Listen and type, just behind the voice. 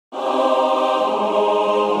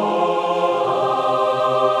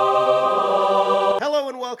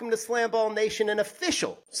SlamBall Nation, an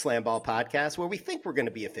official SlamBall podcast where we think we're going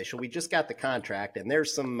to be official. We just got the contract, and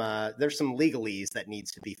there's some legalese that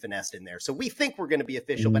needs to be finessed in there. So we think we're going to be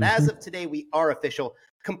official, but as of today, we are official,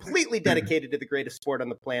 completely dedicated to the greatest sport on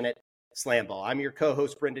the planet, SlamBall. I'm your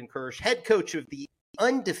co-host, Brendan Kirsch, head coach of the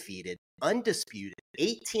undefeated, undisputed,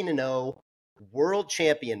 18-0 world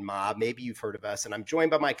champion mob. Maybe you've heard of us, and I'm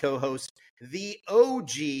joined by my co-host, the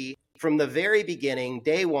OG from the very beginning,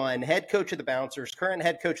 day one, head coach of the Bouncers, current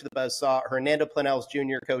head coach of the Buzzsaw, Hernando Planells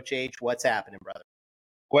Jr. Coach H, what's happening, brother?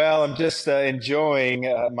 Well, I'm just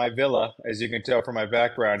enjoying my villa, as you can tell from my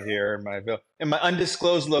background here, in my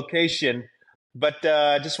undisclosed location. But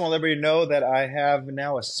I just want to let everybody know that I have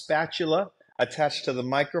now a spatula attached to the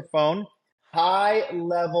microphone,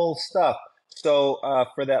 high-level stuff. So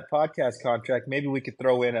for that podcast contract, maybe we could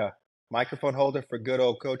throw in a microphone holder for good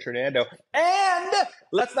old Coach Hernando. And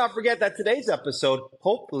let's not forget that today's episode,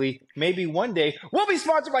 hopefully, maybe one day, will be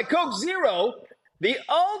sponsored by Coke Zero, the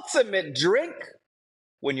ultimate drink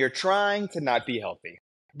when you're trying to not be healthy.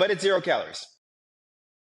 But it's 0 calories.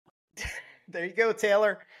 There you go,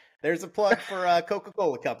 Taylor. There's a plug for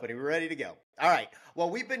Coca-Cola Company. We're ready to go. All right. Well,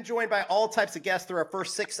 we've been joined by all types of guests through our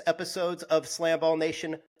first 6 episodes of SlamBall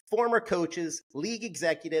Nation. Former coaches, league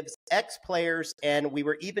executives, ex-players, and we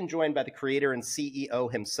were even joined by the creator and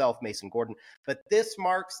CEO himself, Mason Gordon. But this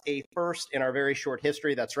marks a first in our very short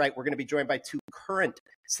history. That's right. We're going to be joined by 2 current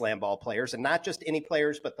SlamBall players, and not just any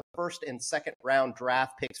players, but the first and second round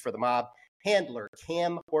draft picks for the mob, handler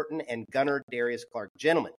Cam Horton and gunner Darius Clark.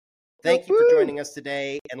 Gentlemen, thank you for joining us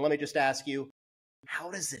today. And let me just ask you,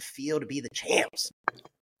 how does it feel to be the champs?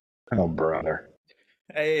 Oh, brother.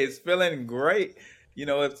 Hey, it's feeling great. You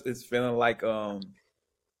know, it's feeling like winning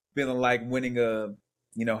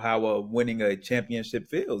how winning a championship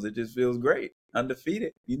feels. It just feels great,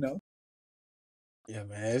 undefeated. You know. Yeah,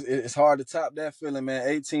 man, it's hard to top that feeling, man.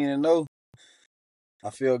 18-0.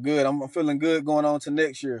 I feel good. I'm feeling good going on to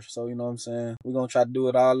next year. So you know what I'm saying. We're gonna try to do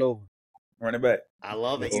it all over. Run it back. I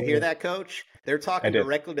love it. You hear that, Coach? They're talking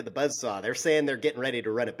directly to the Buzzsaw. They're saying they're getting ready to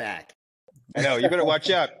run it back. I know. You better watch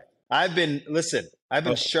out. I've been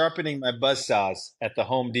sharpening my buzzsaws at the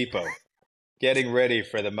Home Depot, getting ready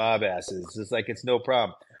for the mob asses. It's like it's no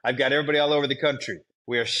problem. I've got everybody all over the country.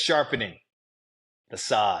 We are sharpening the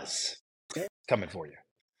saws. Coming for you.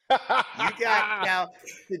 You got now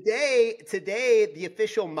today the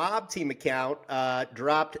official mob team account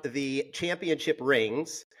dropped the championship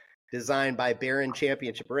rings designed by Baron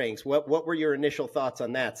Championship Rings. What were your initial thoughts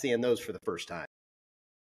on that, seeing those for the first time?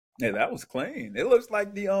 Yeah, that was clean. It looks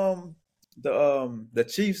like the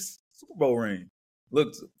Chiefs Super Bowl ring.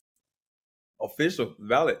 Looks official,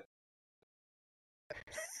 valid.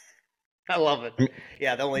 I love it.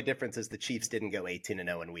 Yeah, the only difference is the Chiefs didn't go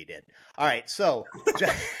 18-0 and we did. All right, so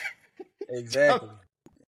exactly.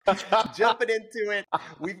 Jumping into it,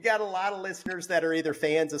 we've got a lot of listeners that are either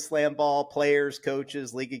fans of SlamBall, players,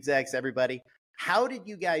 coaches, league execs, everybody. How did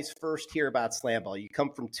you guys first hear about SlamBall? You come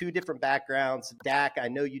from 2 different backgrounds. Dak, I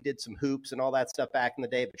know you did some hoops and all that stuff back in the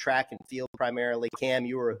day, but track and field primarily. Cam,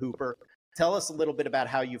 you were a hooper. Tell us a little bit about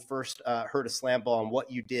how you first heard of SlamBall and what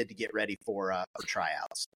you did to get ready for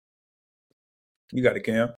tryouts. You got it,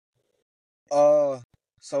 Cam.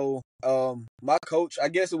 So my coach, I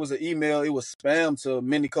guess it was an email. It was spam to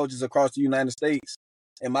many coaches across the United States.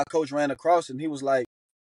 And my coach ran across it and he was like,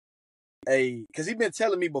 hey, because he'd been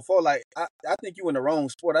telling me before, like, I think you in the wrong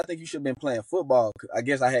sport. I think you should have been playing football. I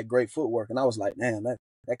guess I had great footwork. And I was like, man,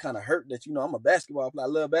 that kind of hurt that, I'm a basketball player. I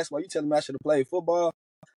love basketball. You telling me I should have played football?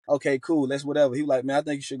 Okay, cool. That's whatever. He was like, man, I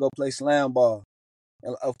think you should go play SlamBall.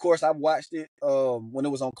 And of course, I watched it when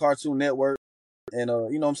it was on Cartoon Network. And,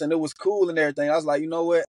 you know what I'm saying? It was cool and everything. I was like, you know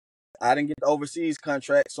what? I didn't get the overseas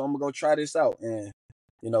contract, so I'm going to go try this out. And,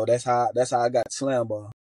 that's how I got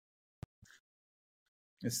SlamBall.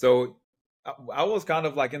 And so I was kind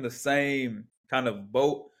of like in the same kind of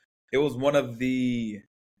boat. It was one of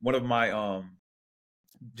my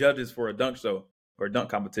judges for a dunk show or dunk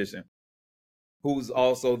competition, who's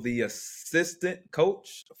also the assistant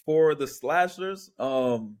coach for the Slashers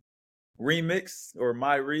remix or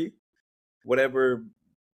whatever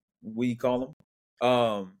we call them.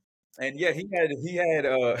 And yeah, he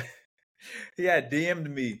had DM'd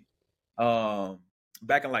me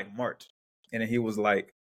back in like March, and he was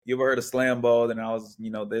like, "You ever heard of SlamBall?" And I was,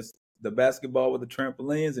 this the basketball with the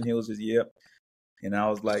trampolines, and he was just, "Yep." And I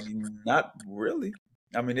was like, "Not really."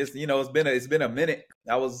 I mean, it's it's been a minute.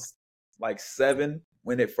 I was like 7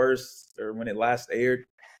 when it last aired,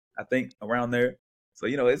 I think around there. So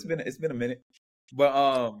it's been a minute,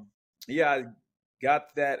 but yeah, I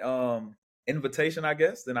got that invitation, I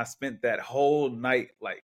guess. Then I spent that whole night,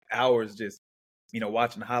 like hours, just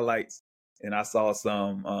watching highlights, and I saw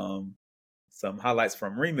some highlights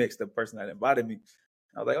from Remix, the person that invited me.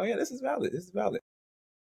 I was like, oh yeah, this is valid. This is valid.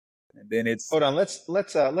 And then it's Hold on, let's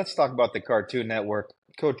talk about the Cartoon Network.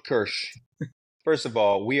 Coach Kirsch, first of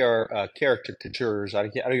all, we are caricatures. I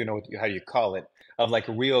don't even know how you call it, of like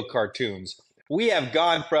real cartoons. We have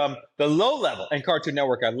gone from the low level, and Cartoon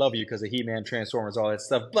Network, I love you because of He-Man, Transformers, all that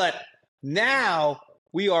stuff. But now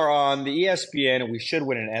we are on the ESPN, and we should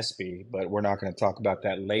win an ESPY, but we're not going to talk about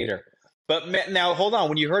that later. But now, hold on.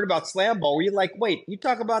 When you heard about SlamBall, were you like, wait, you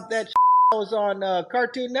talk about that that was on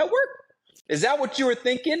Cartoon Network? Is that what you were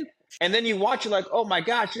thinking? And then you watch, you're like, oh my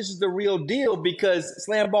gosh, this is the real deal because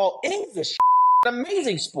SlamBall is an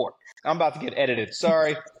amazing sport. I'm about to get edited.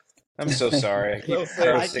 Sorry. I'm so sorry.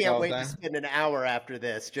 I can't wait to spend an hour after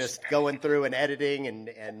this just going through and editing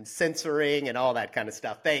and censoring and all that kind of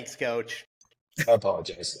stuff. Thanks, Coach. I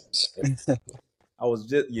apologize. I was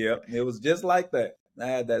just it was just like that. I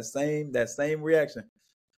had that same reaction.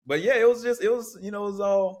 But yeah, it was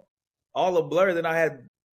all a blur. Then I had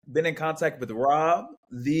been in contact with Rob,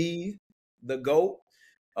 the GOAT,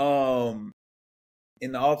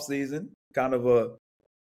 in the off season, kind of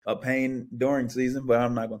a pain during season, but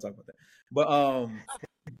I'm not gonna talk about that. But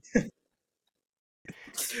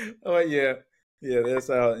oh yeah, that's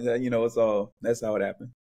how that's how it happened.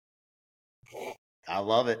 I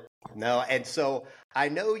love it. No, and so I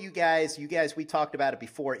know you guys, we talked about it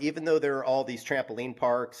before, even though there are all these trampoline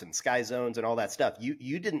parks and sky zones and all that stuff,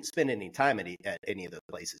 you didn't spend any time at any of those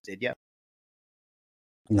places, did you?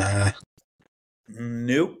 Nah.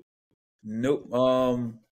 Nope.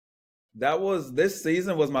 This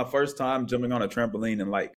season was my first time jumping on a trampoline in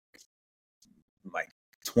like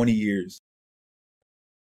 20 years.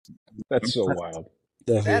 That's so wild.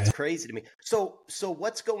 That's crazy to me. So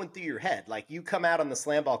what's going through your head? Like, you come out on the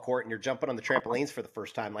SlamBall court and you're jumping on the trampolines for the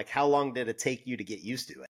first time. Like, how long did it take you to get used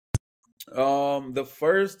to it? The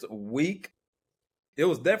first week, it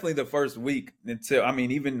was definitely the first week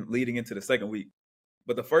even leading into the second week.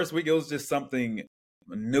 But the first week, it was just something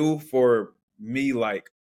new for me, like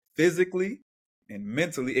physically and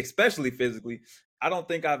mentally, especially physically. I don't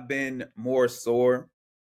think I've been more sore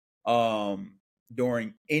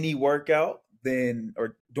during any workout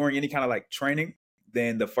or during any kind of like training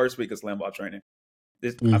than the first week of SlamBall training.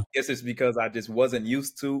 I guess it's because I just wasn't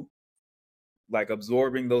used to like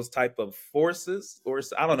absorbing those type of forces, or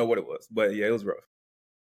I don't know what it was, but yeah, it was rough.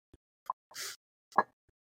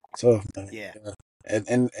 So yeah.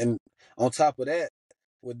 And on top of that,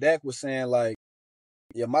 what Dak was saying, like,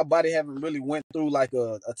 yeah, my body haven't really went through like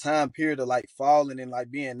a time period of like falling and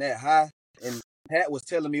like being that high. And Pat was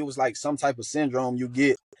telling me it was like some type of syndrome you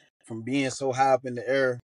get from being so high up in the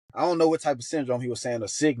air. I don't know what type of syndrome he was saying, a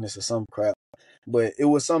sickness or some crap, but it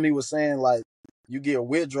was something he was saying like you get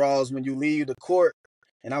withdrawals when you leave the court.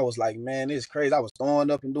 And I was like, man, it's crazy. I was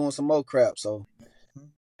throwing up and doing some more crap. So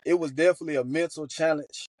it was definitely a mental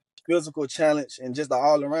challenge, physical challenge, and just an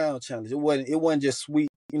all around challenge. It wasn't just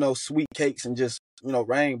sweet cakes and just,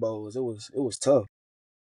 rainbows. It was tough.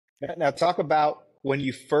 Now talk about when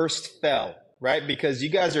you first fell, right? Because you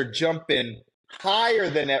guys are jumping higher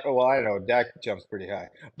than well, I don't know, Dak jumps pretty high,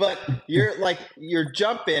 but you're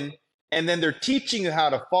jumping, and then they're teaching you how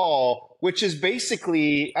to fall, which is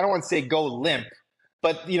basically, I don't want to say go limp,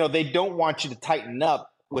 but they don't want you to tighten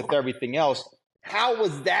up with everything else. How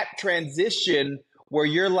was that transition where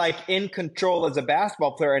you're like in control as a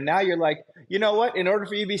basketball player, and now you're like, you know what? In order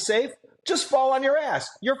for you to be safe, just fall on your ass.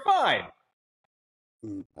 You're fine.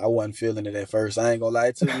 I wasn't feeling it at first. I ain't gonna lie.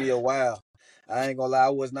 It took me a while. I ain't gonna lie. I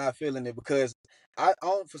was not feeling it because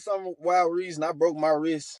for some wild reason, I broke my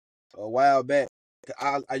wrist a while back.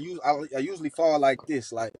 I usually fall like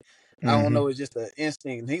this. Like, I don't know. It's just an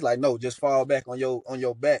instinct. And he like, no, just fall back on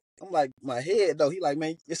your back. I'm like, my head though. He like,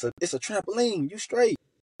 man, it's a trampoline. You straight.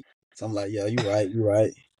 So I'm like, yeah, you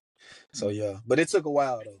right. So yeah, but it took a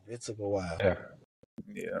while though. It took a while.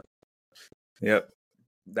 Yeah. Yep.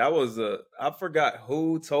 That was I forgot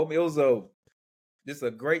who told me. It was just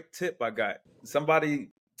a great tip I got. Somebody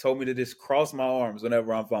told me to just cross my arms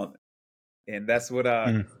whenever I'm falling, and that's what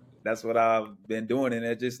I've been doing. And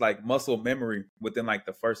it's just like muscle memory within like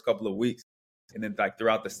the first couple of weeks, and then like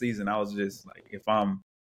throughout the season, I was just like, if I'm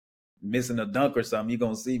missing a dunk or something, you're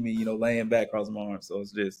gonna see me, laying back crossing my arms. So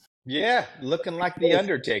it's just looking like the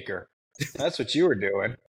Undertaker. That's what you were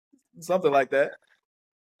doing. Something like that.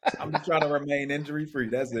 I'm just trying to remain injury free.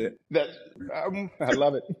 That's it. I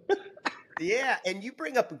love it. Yeah, and you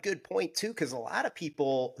bring up a good point too, because a lot of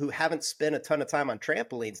people who haven't spent a ton of time on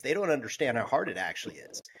trampolines, they don't understand how hard it actually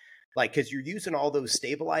is. Like, because you're using all those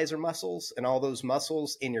stabilizer muscles and all those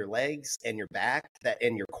muscles in your legs and your back that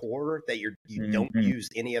in your core that you don't use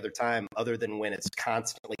any other time other than when it's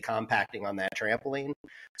constantly compacting on that trampoline.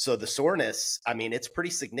 So the soreness, I mean, it's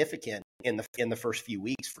pretty significant in the first few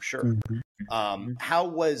weeks for sure. How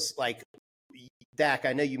was, like, Dak,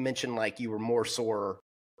 I know you mentioned like you were more sore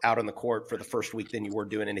out on the court for the first week than you were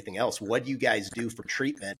doing anything else. What do you guys do for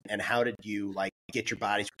treatment, and how did you like get your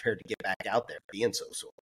bodies prepared to get back out there being so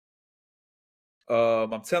sore?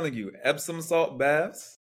 I'm telling you, Epsom salt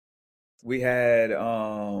baths. We had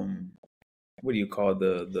what do you call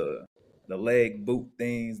the leg boot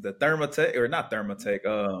things? The Thermatech, or not Thermatech?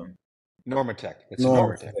 Normatec. It's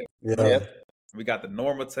Normatec. Normatec. Yeah. Yep. We got the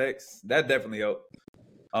Normatecs. That definitely helped.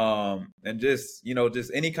 And just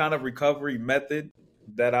just any kind of recovery method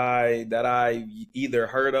that I either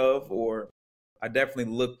heard of, or I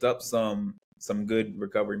definitely looked up some good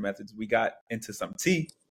recovery methods. We got into some tea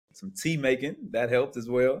making that helped as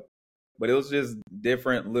well, but it was just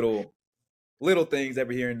different little things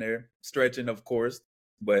every here and there. Stretching, of course,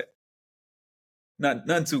 but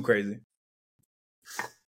nothing too crazy.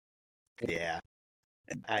 Yeah.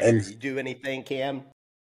 And You do anything, Cam?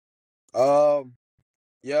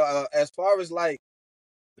 as far as like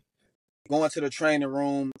going to the training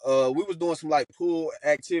room, we was doing some like pool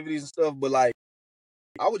activities and stuff, but like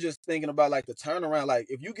I was just thinking about like the turnaround. Like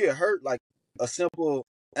if you get hurt, like a simple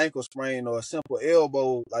ankle sprain or a simple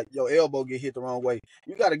elbow, like your elbow get hit the wrong way,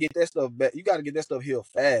 you got to get that stuff back. You got to get that stuff healed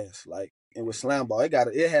fast. Like, and with SlamBall,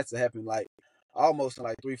 it has to happen like almost in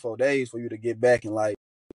like 3-4 days for you to get back, and like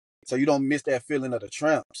so you don't miss that feeling of the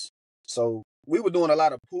tramps. So we were doing a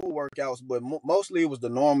lot of pool workouts, but mostly it was the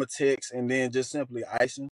Normatecs and then just simply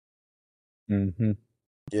icing.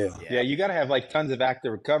 Yeah, you got to have like tons of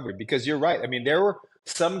active recovery, because you're right. I mean, there were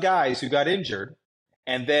some guys who got injured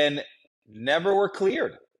and then never were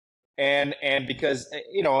cleared. And because,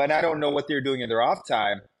 and I don't know what they're doing in their off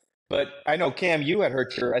time, but I know, Cam, you had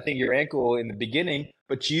hurt your ankle in the beginning,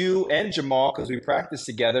 but you and Jamal, because we practiced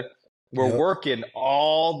together, were working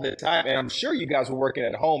all the time. And I'm sure you guys were working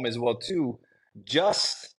at home as well too,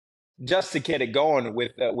 just to get it going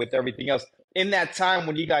with everything else. In that time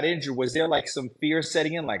when you got injured, was there like some fear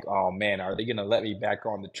setting in? Like, oh man, are they going to let me back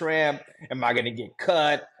on the tramp? Am I going to get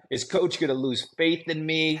cut? Is coach going to lose faith in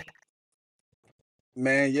me?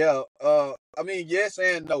 Man, yeah. I mean, yes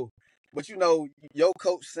and no. But your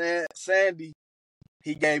coach Sandy,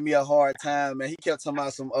 he gave me a hard time, man. He kept talking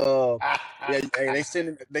about some hey,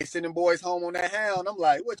 they sending boys home on that hound. I'm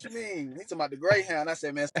like, what you mean? He talking about the Greyhound. I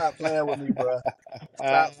said, man, stop playing with me, bro.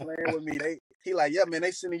 Stop playing with me. He like, yeah, man,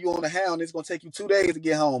 they sending you on the hound. It's gonna take you 2 days to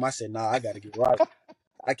get home. I said, nah, I gotta get right.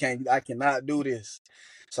 I cannot do this.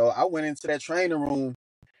 So I went into that training room.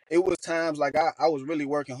 It was times like I was really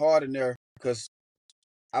working hard in there because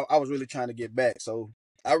I was really trying to get back. So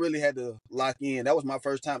I really had to lock in. That was my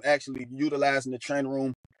first time actually utilizing the training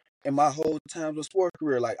room in my whole time of sports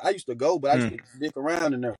career. Like I used to go, but I used to dick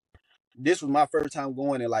around in there. This was my first time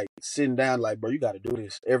going and like sitting down, like, bro, you got to do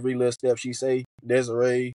this. Every little step she say,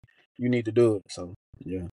 Desiree, you need to do it. So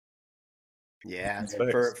yeah. Yeah.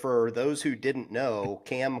 For those who didn't know,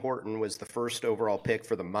 Cam Horton was the first overall pick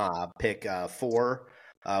for the Mob, pick 4.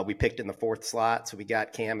 We picked in the 4th slot, so we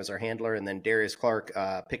got Cam as our handler, and then Darius Clark,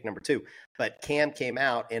 pick number 2. But Cam came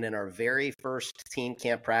out, and in our very first team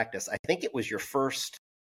camp practice, I think it was your first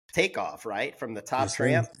takeoff, right, from the top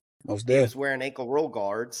tramp. He was wearing ankle roll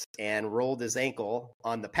guards and rolled his ankle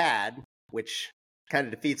on the pad, which kind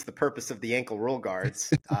of defeats the purpose of the ankle roll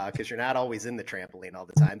guards because you're not always in the trampoline all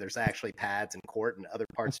the time. There's actually pads and court and other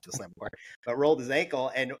parts to the slam court. But rolled his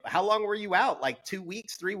ankle. And how long were you out? Like 2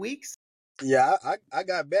 weeks, 3 weeks? Yeah, I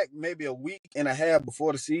got back maybe a week and a half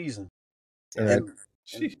before the season. And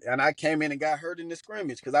I came in and got hurt in the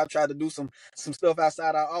scrimmage because I tried to do some stuff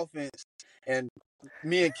outside our offense. And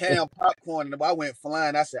me and Cam popcorn, and I went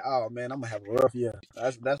flying. I said, oh, man, I'm going to have a rough year.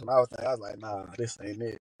 That's what I was thinking. I was like, nah, this ain't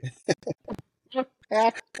it.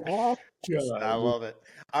 I love it.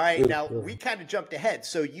 All right, now we kind of jumped ahead.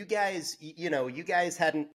 So you guys, you guys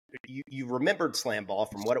hadn't, you remembered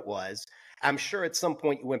SlamBall from what it was. I'm sure at some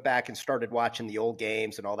point you went back and started watching the old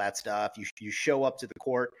games and all that stuff. You show up to the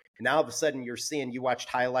court, and now all of a sudden you watched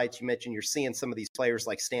highlights. You mentioned you're seeing some of these players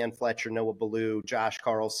like Stan Fletcher, Noah Ballou, Josh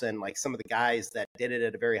Carlson, like some of the guys that did it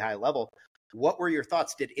at a very high level. What were your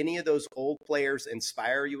thoughts? Did any of those old players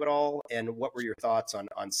inspire you at all? And what were your thoughts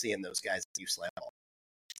on seeing those guys do SlamBall?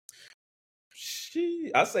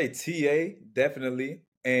 I say TA definitely,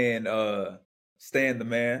 and Stan the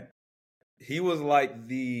Man. He was like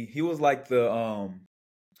the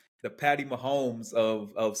Patty Mahomes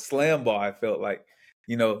of SlamBall. I felt like,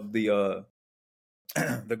 the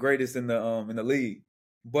the greatest in the league.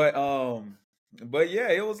 But yeah,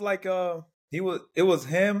 it was like it was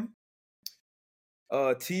him,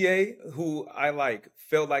 TA, who I like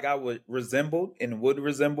felt like I would resemble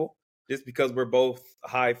just because we're both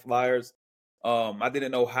high flyers. I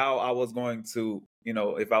didn't know how I was going to,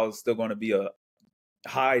 if I was still going to be a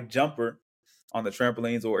high jumper on the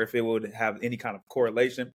trampolines or if it would have any kind of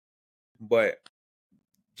correlation. But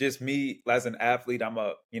just me as an athlete,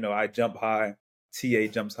 I jump high. TA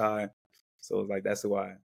jumps high. So it's like, that's who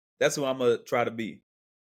I'm going to try to be.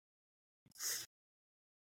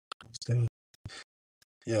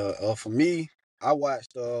 Yeah, for me, I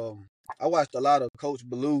watched a lot of Coach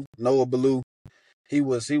Noah Ballou. He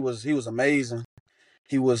was amazing.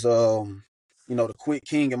 He was the quick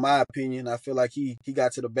king in my opinion. I feel like he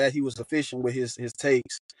got to the bat. He was efficient with his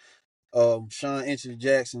takes. Sean Inches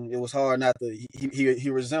Jackson, it was hard not to he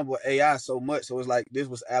resembled AI so much. So it's like this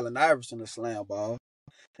was Allen Iverson of slam ball.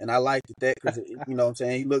 And I liked that because, you know what I'm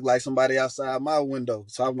saying, he looked like somebody outside my window.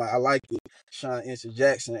 So I liked it. Sean Inches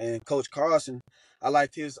Jackson and Coach Carson, I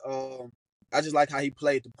liked his I just like how he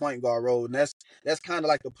played the point guard role. And that's kind of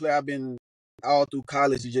like the player I've been all through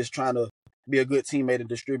college, is just trying to be a good teammate and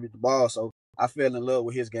distribute the ball. So I fell in love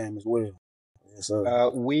with his game as well. Yes, sir.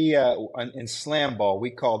 We in slam ball, we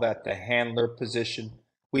call that the handler position.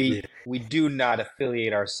 We do not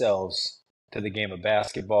affiliate ourselves to the game of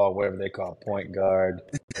basketball, whatever they call point guard.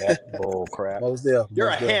 That bull crap. You're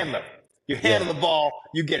a handler. You handle the ball.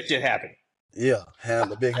 You get shit happen. Yeah,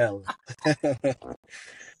 big handler.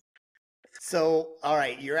 So, all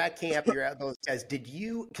right, you're at camp. You're at those guys. Did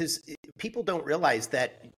you? Because people don't realize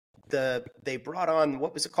that they brought on,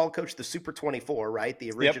 what was it called, Coach? The Super 24, right?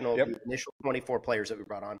 The original, Yep. The initial 24 players that we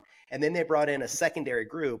brought on, and then they brought in a secondary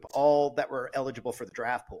group, all that were eligible for the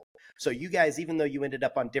draft pool. So you guys, even though you ended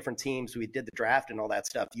up on different teams, we did the draft and all that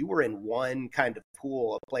stuff, you were in one kind of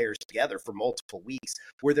pool of players together for multiple weeks.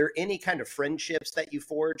 Were there any kind of friendships that you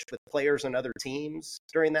forged with players on other teams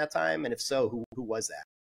during that time? And if so, who was that?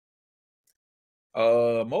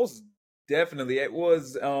 Most definitely. It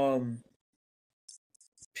was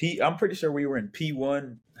I'm pretty sure we were in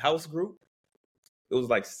P1 house group. It was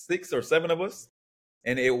like 6 or 7 of us,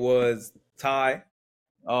 and it was Ty.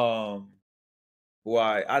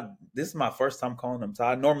 This is my first time calling him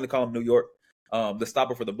Ty. I normally call him New York, the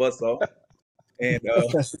stopper for the Buzzsaw, and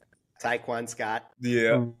Tyquan Scott.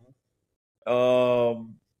 Yeah.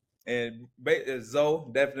 And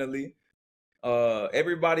Zoe, definitely.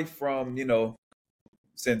 Everybody from,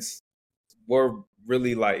 since we're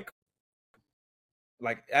really like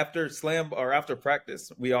after slam or after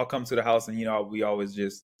practice, we all come to the house and, we always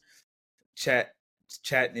just chat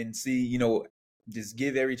and see, just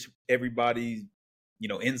give everybody,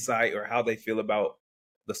 insight or how they feel about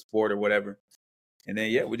the sport or whatever. And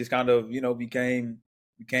then, we just kind of,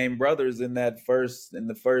 became brothers in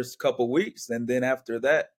the first couple weeks. And then after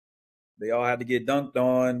that, they all had to get dunked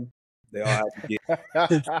on. They all had to get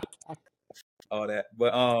all that.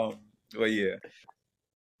 But yeah.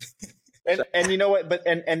 And you know what? But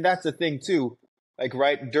and that's the thing too. Like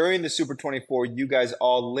right during the Super 24, you guys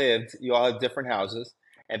all lived. You all have different houses,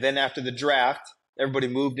 and then after the draft, everybody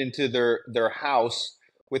moved into their house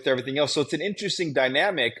with everything else. So it's an interesting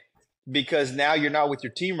dynamic because now you're not with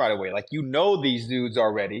your team right away. Like these dudes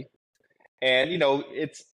already, and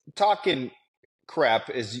it's talking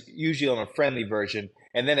crap is usually on a friendly version,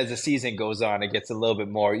 and then as the season goes on, it gets a little bit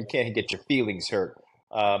more. You can't get your feelings hurt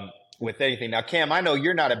with anything. Now, Cam, I know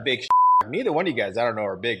you're not a big. Neither one of you guys, I don't know,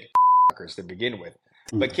 are big to begin with.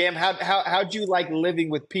 But Cam, how'd you like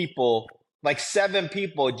living with people, like 7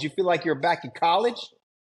 people? Did you feel like you're back in college?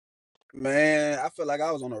 Man, I feel like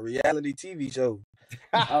I was on a reality TV show.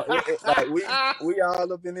 Like we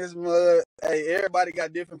all up in this mud. Hey, everybody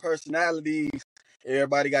got different personalities.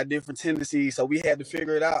 Everybody got different tendencies. So we had to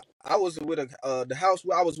figure it out. I was with the house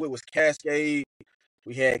where I was with was Cascade.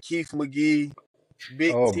 We had Keith McGee,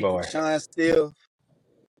 Big T, Sean Still.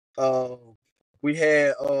 We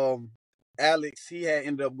had Alex. He had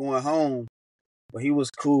ended up going home, but he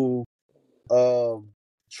was cool.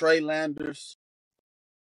 Trey Landers.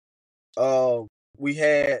 We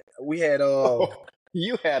had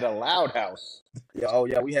you had a loud house. Yeah,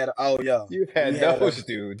 we had you had those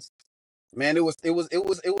dudes. Man, it was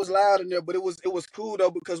loud in there, but it was cool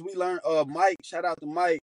though because we learned Mike, shout out to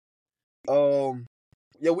Mike.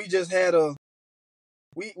 We just had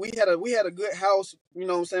we had a good house, you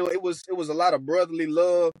know what I'm saying? It was a lot of brotherly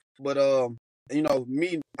love, but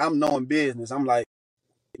me, I'm knowing business. I'm like,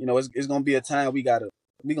 it's gonna be a time we gonna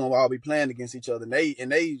all be playing against each other.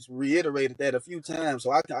 And they reiterated that a few times.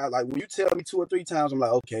 So I like when you tell me 2 or 3 times, I'm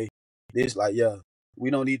like, okay, this like we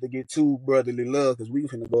don't need to get too brotherly love because we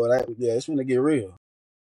finna go that. Yeah, it's finna get real.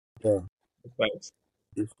 Yeah, Thanks.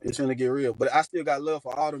 it's finna get real. But I still got love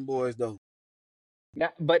for all them boys though. Now,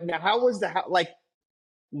 how was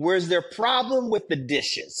was there problem with the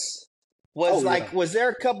dishes? Was there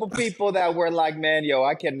a couple people that were like, man, yo,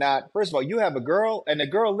 I cannot. First of all, you have a girl and the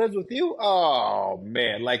girl lives with you. Oh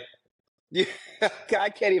man, like, I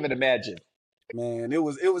can't even imagine. Man, it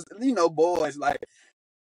was boys like.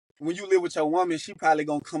 When you live with your woman, she probably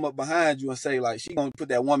gonna come up behind you and say, like, she gonna put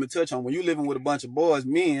that woman touch on. When you living with a bunch of boys,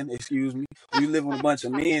 men, excuse me, when you living with a bunch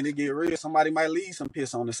of men, it get real. Somebody might leave some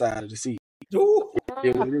piss on the side of the seat. Yeah, what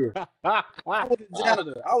it is.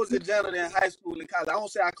 I was a janitor in high school and college. I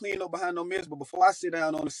don't say I clean up behind no mess, but before I sit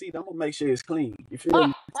down on the seat, I'm gonna make sure it's clean. You feel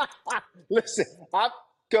me? Listen,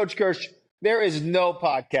 Coach Kirsch, there is no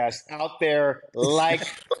podcast out there like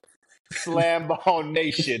SlamBall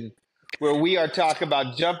Nation where we are talking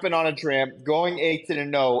about jumping on a tramp, going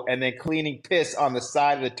 8-0, and then cleaning piss on the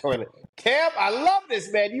side of the toilet. Cam, I love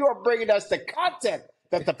this, man. You are bringing us the content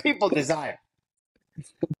that the people desire.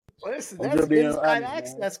 Listen, that's inside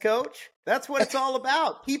access, Coach. That's what it's all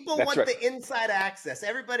about. People want the inside access.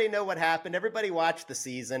 Everybody know what happened. Everybody watched the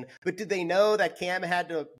season. But did they know that Cam had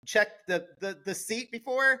to check the seat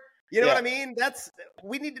before? You know what I mean?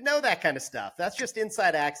 We need to know that kind of stuff. That's just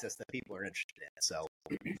inside access that people are interested in. So,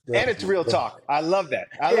 and it's real talk. I love that.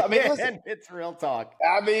 I mean, listen, it's real talk.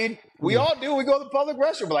 I mean, we all do. We go to the public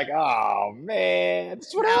restroom. We're like, oh man, this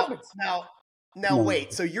is what happens. Now,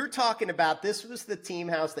 wait. So you're talking about this was the team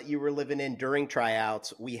house that you were living in during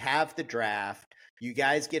tryouts. We have the draft. You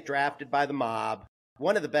guys get drafted by the Mob.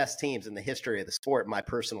 One of the best teams in the history of the sport, in my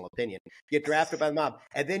personal opinion. Get drafted by the Mob.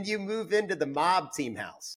 And then you move into the Mob team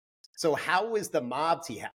house. So how is the Mob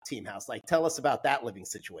team house? Like, tell us about that living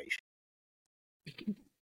situation.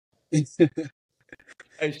 Hey,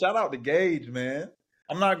 shout out to Gage, man.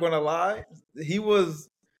 I'm not gonna lie. He was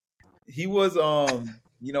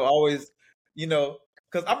always,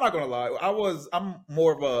 because I'm not gonna lie. I'm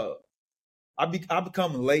more of a I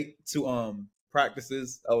become late to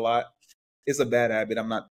practices a lot. It's a bad habit.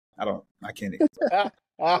 I can't.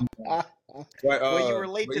 Well, you were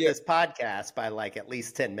late to this podcast by like at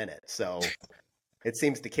least 10 minutes, so it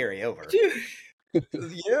seems to carry over.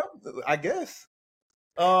 Yeah, I guess.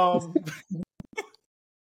 But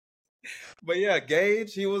yeah,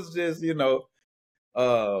 Gage, he was just,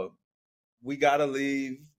 we gotta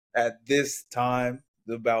leave at this time,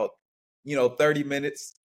 about 30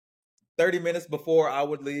 minutes before I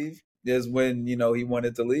would leave is when he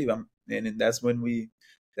wanted to leave. And that's when we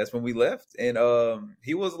left. And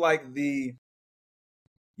he was like he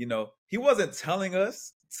wasn't telling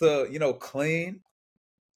us to clean,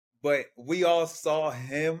 but we all saw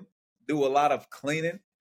him do a lot of cleaning,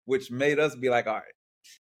 which made us be like, all right,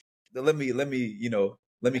 let me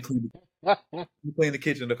clean the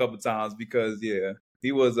kitchen a couple times, because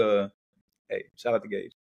he was hey, shout out to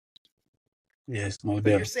Gage. Yes, but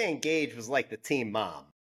you're saying Gage was like the team mom.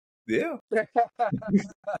 Yeah.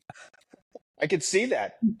 I could see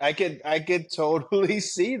that. I could totally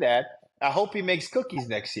see that. I hope he makes cookies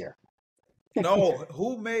next year. No,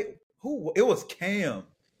 it was Cam.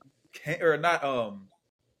 Or not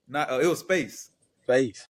it was Space.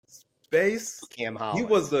 Cam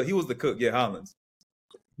Hollins. He was the cook, Hollins.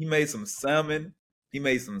 He made some salmon, he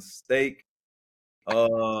made some steak. I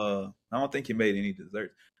don't think he made any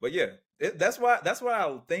dessert. But yeah, that's why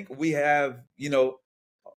I think we have,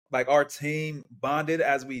 like our team bonded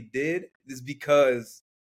as we did, is because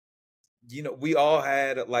we all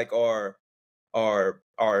had like our what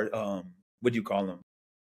do you call them?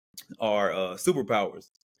 Our superpowers.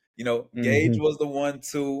 Gage was the one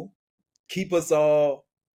to keep us all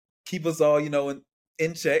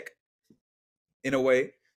in check in a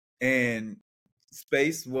way, and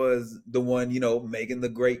Space was the one making the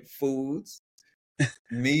great foods.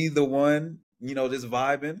 Me, the one just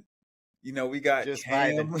vibing. We got just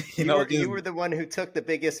Cam. Vibing. You were the one who took the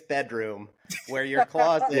biggest bedroom, where your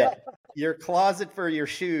closet, your closet for your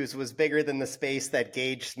shoes was bigger than the space that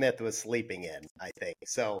Gage Smith was sleeping in, I think.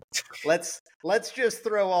 So let's just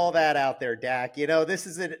throw all that out there, Dak. This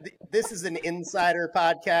is an insider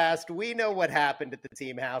podcast. We know what happened at the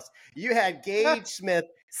team house. You had Gage Smith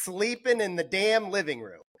sleeping in the damn living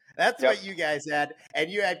room. That's what you guys had.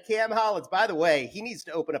 And you had Cam Hollins. By the way, he needs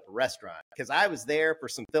to open up a restaurant, because I was there for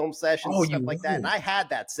some film sessions and stuff like that. And I had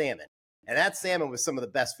that salmon. And that salmon was some of the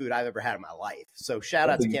best food I've ever had in my life. So shout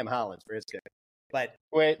out to Cam Hollins for his cooking. But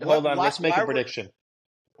wait, hold on. Let's make a prediction.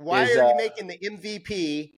 Why are you making the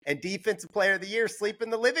MVP and Defensive Player of the Year sleep in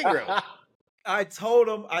the living room? I told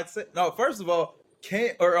him, I said, no, first of all,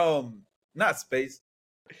 not Space.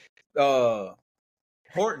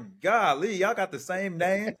 Horton. Golly, y'all got the same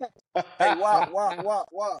name. Hey, Wop.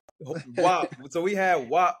 Wop. So we had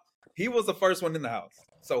Wop. He was the first one in the house.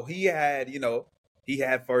 So he had,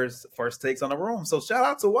 first takes on the room. So shout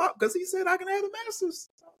out to Wop because he said I can have the Masters.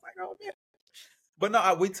 So I was like, oh man. But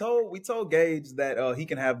no, we told Gage that he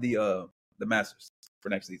can have the Masters for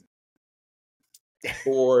next season.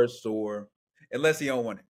 For sure. Unless he don't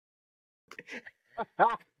want it.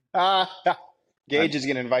 Gage is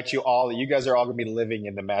going to invite you all. You guys are all going to be living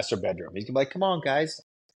in the master bedroom. He's going to be like, come on, guys.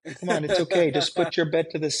 Come on, it's okay. Just put your bed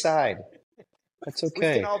to the side. That's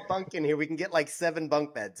okay. We can all bunk in here. We can get like 7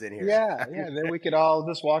 bunk beds in here. Yeah. Then we could all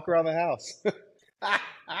just walk around the house.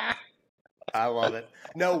 I love it.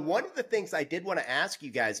 No, one of the things I did want to ask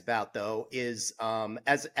you guys about, though, is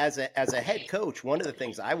as a head coach, one of the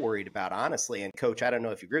things I worried about, honestly, and Coach, I don't know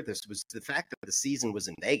if you agree with this, was the fact that the season was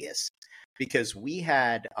in Vegas. Because we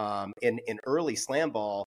had in early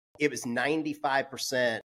SlamBall, it was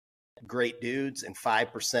 95% great dudes and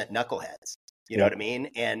 5% knuckleheads. You know what I mean?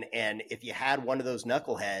 And if you had one of those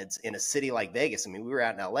knuckleheads in a city like Vegas, I mean, we were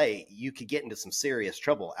out in LA, you could get into some serious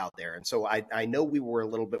trouble out there. And so I know we were a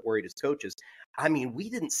little bit worried as coaches. I mean, we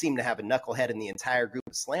didn't seem to have a knucklehead in the entire group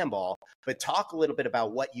of SlamBall, but talk a little bit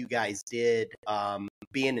about what you guys did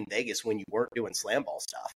being in Vegas when you weren't doing SlamBall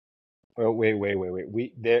stuff. Well, wait.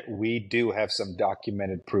 We do have some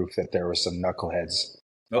documented proof that there were some knuckleheads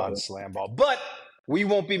on SlamBall, but we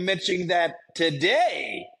won't be mentioning that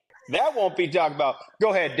today. That won't be talked about.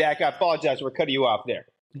 Go ahead, Dak. I apologize for cutting you off there.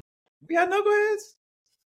 We got knuckleheads?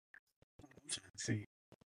 See.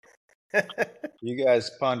 You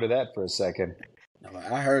guys ponder that for a second.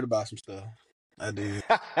 I heard about some stuff. I did.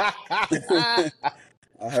 I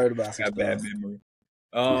heard about some stuff. Bad memory.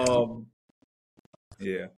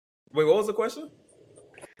 Yeah. Wait, what was the question?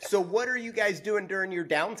 So what are you guys doing during your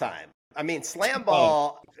downtime? I mean,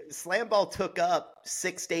 SlamBall took up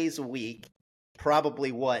 6 days a week,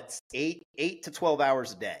 probably 8 to 12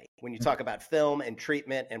 hours a day. When you talk about film and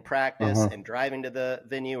treatment and practice and driving to the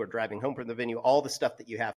venue or driving home from the venue, all the stuff that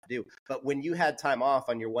you have to do. But when you had time off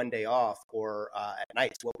on your one day off or at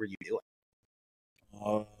nights, what were you doing?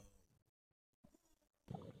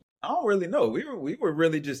 I don't really know. We were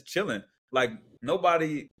really just chilling. Like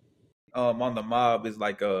nobody on the mob is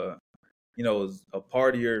like a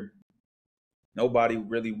partier. Nobody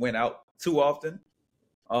really went out too often,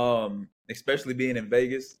 especially being in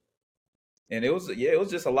Vegas. And it was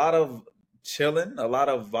just a lot of chilling, a lot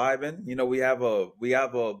of vibing. You know, we have a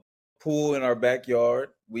pool in our backyard.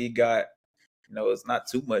 We got, it's not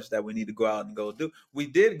too much that we need to go out and go do. We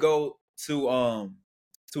did go to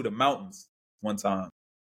the mountains one time.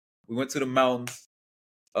 We went to the mountains.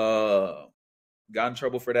 Got in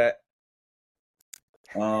trouble for that.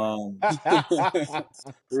 Real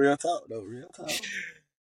talk though, real talk.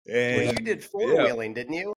 And you did 4-wheeling,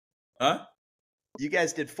 didn't you? Huh? You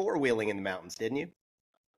guys did 4-wheeling in the mountains, didn't you?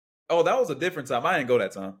 Oh, that was a different time. I didn't go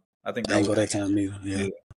that time. I think I ain't go that time either. Yeah.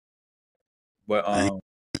 But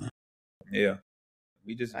yeah,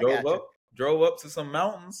 we just drove up to some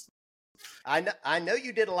mountains. I know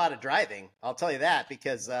you did a lot of driving. I'll tell you that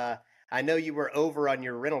because I know you were over on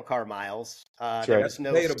your rental car miles. There was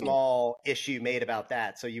no small issue made about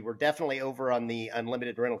that. So you were definitely over on the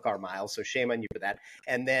unlimited rental car miles. So shame on you for that.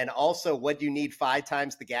 And then also, what do you need 5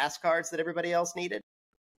 times the gas cards that everybody else needed?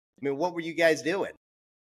 I mean, what were you guys doing?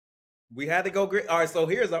 We had to go. All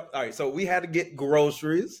right. So we had to get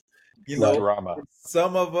groceries. Drama.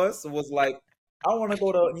 Some of us was like, I want to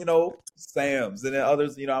go to, Sam's. And then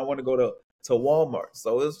others, I want to go to Walmart.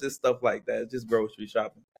 So it was just stuff like that. It's just grocery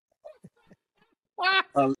shopping.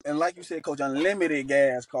 And like you said, Coach, unlimited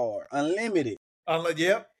gas card. Unlimited.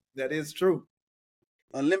 Yep, that is true.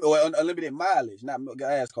 Unlimited mileage, not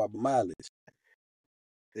gas card, but mileage.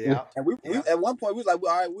 Yeah. And we at one point, we was like,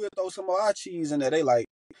 all right, we'll throw some of our cheese in there. They like,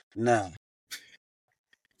 nah.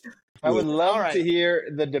 I would love to hear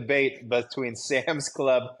the debate between Sam's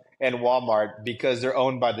Club and Walmart because they're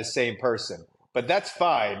owned by the same person. But that's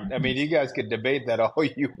fine. I mean, you guys could debate that all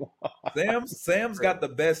you want. Sam's got the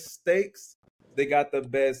best steaks. They got the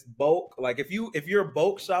best bulk. Like if you're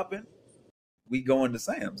bulk shopping, we go into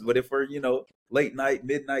Sam's. But if we're, late night,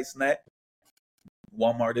 midnight snack,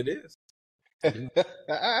 Walmart it is. Hey,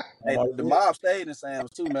 the mob stayed in Sam's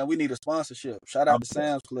too, man. We need a sponsorship. Shout out to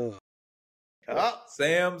Sam's Club. Oh,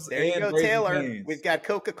 Sam's. There you go, Taylor. Canes. We've got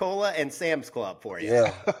Coca-Cola and Sam's Club for you.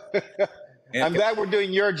 Yeah. I'm glad we're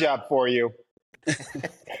doing your job for you.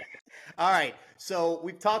 All right. So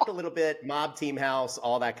we've talked a little bit, Mob Team House,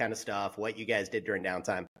 all that kind of stuff, what you guys did during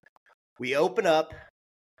downtime. We open up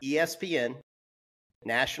ESPN,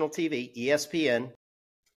 national TV, ESPN,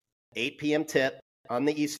 8 p.m. tip on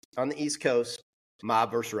the East Coast.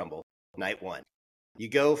 Mob versus Rumble, night one. You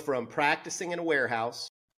go from practicing in a warehouse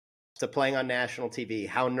to playing on national TV.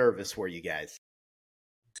 How nervous were you guys?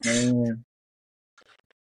 Man.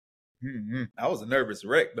 I was a nervous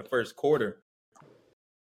wreck the first quarter.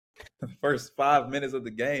 The first 5 minutes of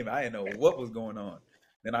the game, I didn't know what was going on.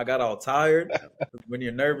 Then I got all tired. When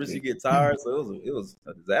you're nervous, you get tired. So it was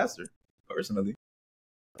a disaster, personally.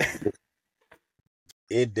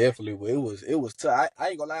 It definitely was. It was tough. I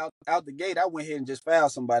ain't gonna lie. Out the gate, I went ahead and just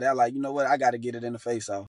fouled somebody. I like, you know what? I got to get it in the face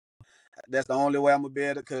off. That's the only way I'm gonna be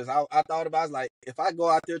able to. Cause I thought about it, I was like, if I go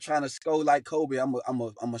out there trying to score like Kobe, I'm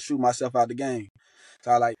gonna shoot myself out the game.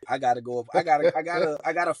 So I gotta go. I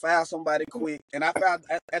gotta foul somebody quick. And I found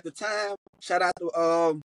at the time. Shout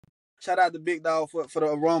out to Big Dog for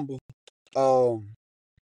the Rumble.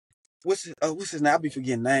 What's his name? I be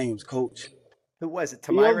forgetting names, Coach. Who was it?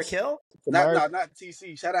 Tamira Kill? Not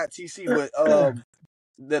TC. Shout out TC, but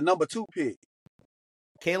the number 2 pick.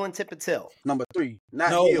 Kalen Tippett Hill. Number 3.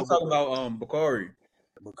 No, we're talking about Bakari.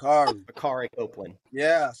 Bakari Copeland.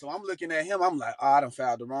 Yeah, so I'm looking at him. I'm like, oh, I done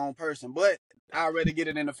fouled the wrong person. But I'd rather get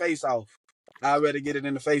it in the face off.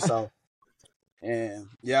 And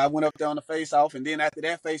yeah, I went up there on the face off. And then after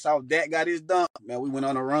that face off, Dak got his dunk. Man, we went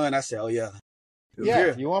on a run. I said, oh, yeah.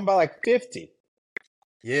 Yeah, you won by like 50.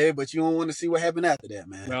 Yeah, but you don't want to see what happened after that,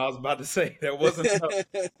 man. No, I was about to say that wasn't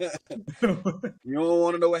You don't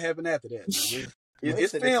want to know what happened after that, man.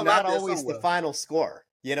 It's not always the final score.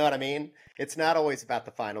 You know what I mean? It's not always about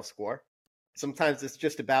the final score. Sometimes it's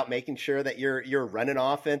just about making sure that you're running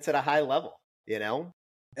offense at a high level, you know?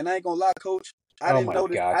 And I ain't gonna lie, Coach. I didn't know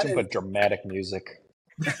that. Some dramatic music.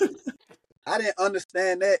 I didn't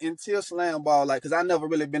understand that until SlamBall, like, because I never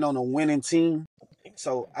really been on a winning team.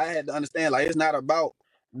 So I had to understand, like, it's not about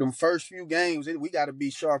them first few games. We got to be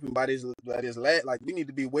sharpened by this last. Like, we need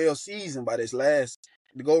to be well seasoned by this last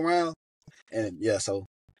to go around. And yeah, so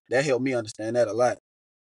that helped me understand that a lot.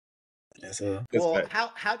 Well,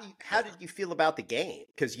 how did you feel about the game?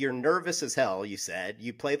 Because you're nervous as hell. You said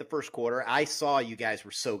you play the first quarter. I saw you guys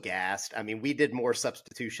were so gassed. I mean, we did more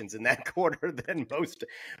substitutions in that quarter than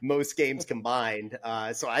most games combined.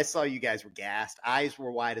 So I saw you guys were gassed. Eyes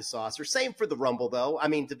were wide as saucer. Same for the Rumble, though. I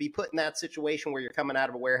mean, to be put in that situation where you're coming out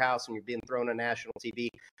of a warehouse and you're being thrown on national TV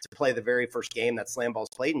to play the very first game that SlamBall's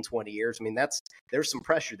played in 20 years. I mean, there's some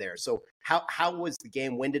pressure there. So how was the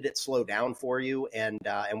game? When did it slow down for you? And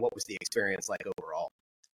what was the experience like overall?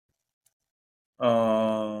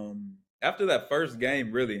 After that first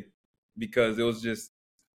game, really, because it was just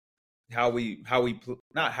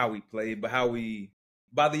not how we played, but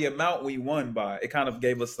by the amount we won by, it kind of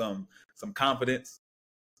gave us some confidence.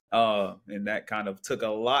 And that kind of took a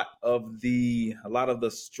lot of the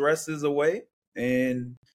stresses away.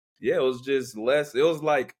 And yeah, it was just less. It was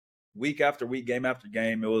like week after week, game after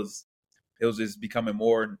game, it was just becoming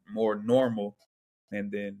more normal.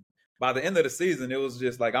 And then by the end of the season, it was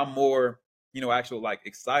just like I'm more, actual like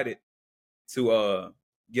excited to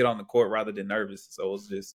get on the court rather than nervous. So it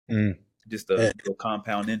was just a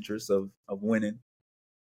compound interest of winning.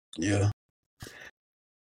 Yeah.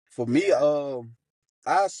 For me,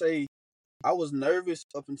 I say I was nervous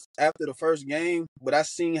after the first game, but I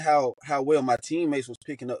seen how well my teammates was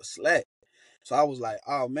picking up slack. So I was like,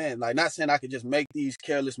 oh man, like not saying I could just make these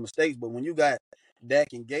careless mistakes, but when you got Dak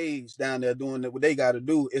and Gage down there doing what they got to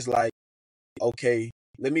do, it's like, okay,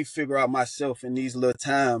 let me figure out myself in these little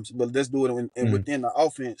times, but let's do it within the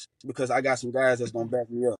offense because I got some guys that's gonna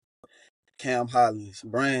back me up. Cam Hollins,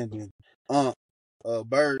 Brandon,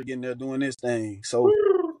 Bird getting there doing this thing. So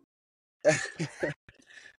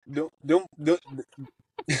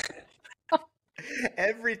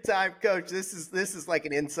Every time, Coach, this is like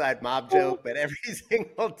an inside mob joke, but every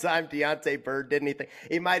single time Deontay Bird did anything,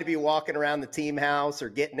 he might be walking around the team house or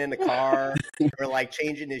getting in the car or like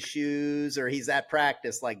changing his shoes, or he's at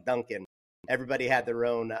practice like Duncan. Everybody had their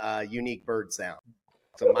own unique bird sound.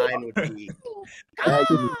 So mine would be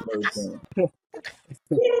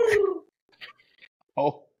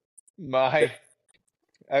oh my.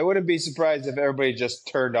 I wouldn't be surprised if everybody just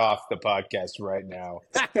turned off the podcast right now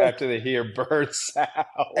after they hear Bird sound.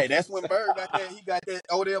 Hey, that's when Bird got that. He got that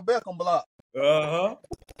Odell Beckham block.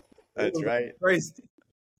 That's right. Crazy.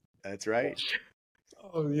 That's right.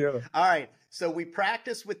 Oh yeah. All right. So we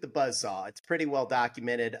practiced with the Buzzsaw. It's pretty well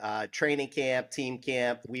documented. Training camp, team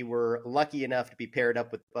camp. We were lucky enough to be paired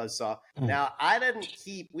up with the Buzzsaw. Now,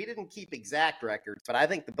 we didn't keep exact records, but I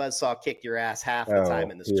think the Buzzsaw kicked your ass half the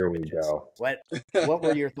time in the scrimmages. Here we go. What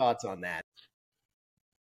were your thoughts on that?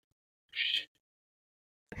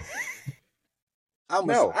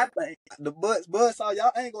 No. I think the Buzzsaw,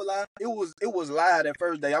 y'all ain't gonna lie. It was live that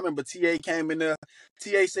first day. I remember TA came in there.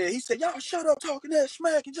 TA said, y'all shut up talking that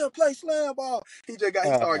smack and just play slam ball. He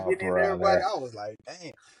started Oh, getting into everybody. brother. I was like,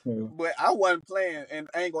 dang. Yeah. But I wasn't playing, and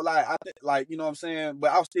I ain't gonna lie. Like, you know what I'm saying.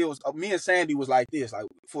 But I still was. Me and Sandy was like this. Like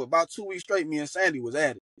for about 2 weeks straight, me and Sandy was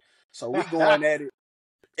at it. So we going at it.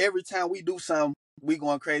 Every time we do something, we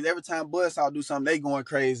going crazy. Every time Buzzsaw do something, they going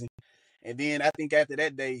crazy. And then I think after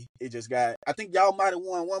that day, it just got. I think y'all might have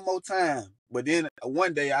won one more time, but then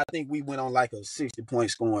one day I think we went on like a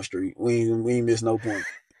 60-point scoring streak. We ain't missed no point.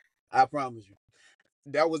 I promise you.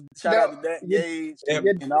 That was shout out No, to that you, Gage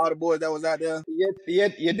you, and all the boys that was out there.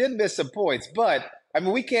 you did miss some points, but I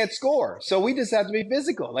mean, we can't score, so we just have to be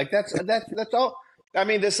physical. Like that's all. I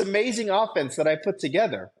mean, this amazing offense that I put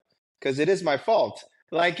together, because it is my fault.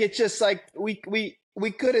 Like it's just like we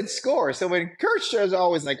couldn't score. So when Kirsch is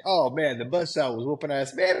always like, "Oh man, the Buzzsaw was whooping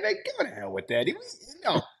ass," man, and like, go to hell with that. He was,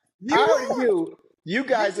 I already knew. You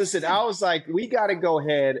guys, listen, I was like, we got to go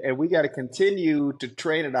ahead and we got to continue to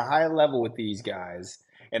train at a high level with these guys.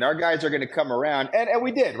 And our guys are going to come around. And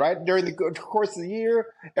we did, right? During the course of the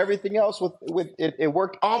year, everything else with it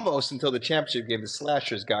worked almost until the championship game. The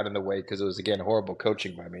slashers got in the way because it was, again, horrible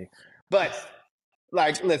coaching by me. But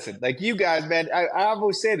like, listen, like you guys, man, I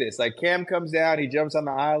always say this. Like, Cam comes down, he jumps on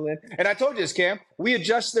the island. And I told you this, Cam, we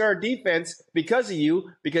adjusted our defense because of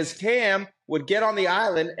you, because Cam would get on the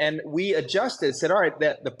island and we adjusted, said, all right,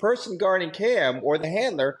 the person guarding Cam or the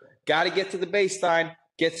handler got to get to the baseline,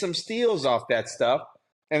 get some steals off that stuff.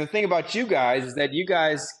 And the thing about you guys is that you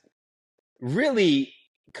guys really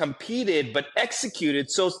competed but executed.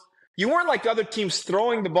 So you weren't like other teams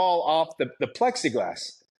throwing the ball off the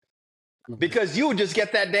plexiglass. Because you would just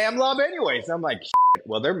get that damn lob anyways. I'm like,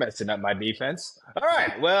 well, they're messing up my defense. All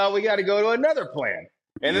right, well, we got to go to another plan.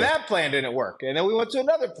 And then that plan didn't work. And then we went to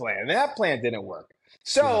another plan, and that plan didn't work.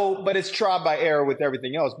 So, but it's trial by error with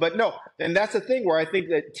everything else. But no, and that's the thing where I think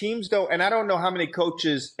that teams don't, and I don't know how many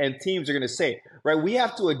coaches and teams are going to say, right? We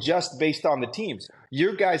have to adjust based on the teams.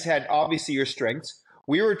 Your guys had obviously your strengths.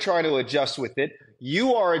 We were trying to adjust with it.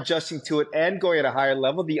 You are adjusting to it and going at a higher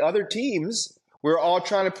level. The other teams, we're all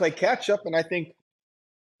trying to play catch up, and I think,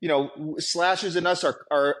 slashers and us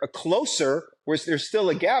are closer, whereas there's still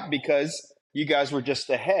a gap because you guys were just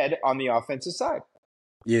ahead on the offensive side.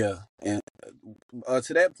 Yeah, and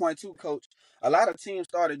to that point too, Coach, a lot of teams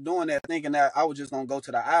started doing that, thinking that I was just gonna go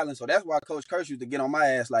to the island. So that's why Coach Kirsch used to get on my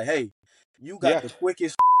ass like, "Hey, you got the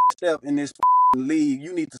quickest step in this league.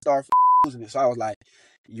 You need to start using it." So I was like,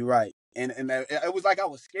 "You're right," and it was like I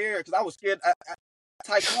was scared because I was scared.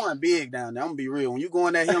 Taekwon big down there. I'm gonna be real. When you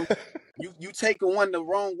going at him, you take one the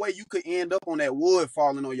wrong way, you could end up on that wood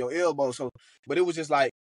falling on your elbow. So, but it was just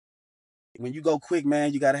like when you go quick,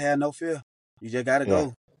 man, you gotta have no fear. You just gotta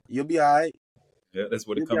go. You'll be all right. Yeah, that's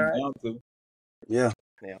what it comes down to. Yeah.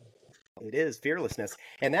 Yeah. It is fearlessness.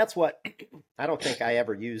 And that's what I don't think I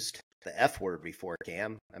ever used the F word before,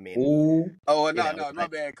 Cam. I mean, no, my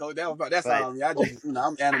bad, Coach. That's all me. I just,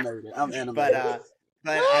 I'm animated. But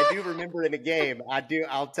I do remember in a game.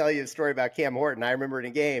 I'll tell you a story about Cam Horton. I remember in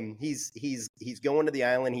a game, he's going to the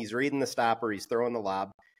island. He's reading the stopper. He's throwing the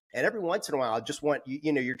lob. And every once in a while, I just want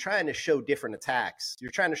you're trying to show different attacks.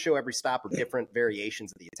 You're trying to show every stopper different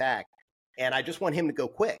variations of the attack. And I just want him to go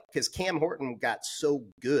quick because Cam Horton got so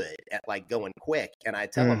good at like going quick. And I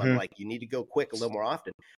tell him, I'm like, you need to go quick a little more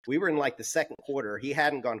often. We were in like the second quarter. He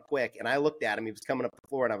hadn't gone quick. And I looked at him. He was coming up the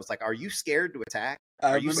floor. And I was like, are you scared to attack?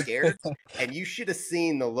 Are you scared? And you should have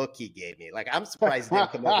seen the look he gave me. Like, I'm surprised he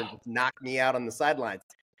didn't come over and just knock me out on the sidelines.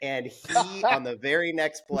 And he, on the very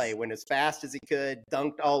next play, went as fast as he could,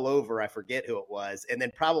 dunked all over, I forget who it was, and then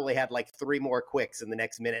probably had like 3 more quicks in the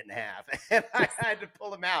next minute and a half. And I had to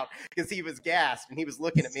pull him out because he was gassed, and he was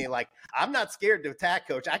looking at me like, I'm not scared to attack,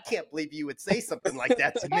 Coach. I can't believe you would say something like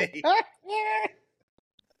that to me.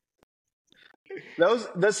 Those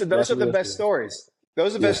are the best stories.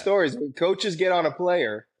 Those are the best stories. When coaches get on a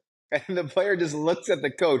player, and the player just looks at the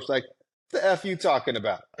coach like, the F you talking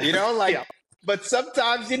about? But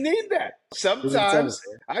sometimes you need that. Sometimes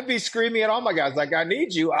I'd be screaming at all my guys like, I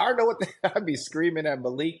need you. I don't know I'd be screaming at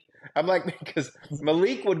Malik. I'm like, because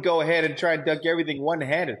Malik would go ahead and try and dunk everything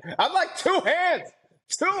one-handed. I'm like, 2 hands,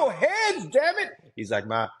 damn it. He's like,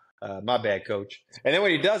 my bad, Coach. And then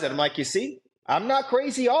when he does it, I'm like, you see, I'm not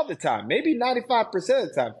crazy all the time. Maybe 95% of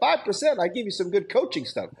the time. 5%, I give you some good coaching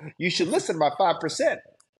stuff. You should listen to my 5%.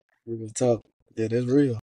 Real tough. Yeah, that's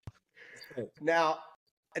real. Now,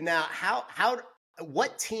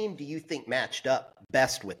 what team do you think matched up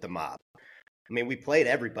best with the Mob? I mean, we played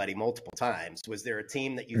everybody multiple times. Was there a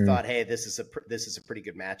team that you thought, hey, this is a pretty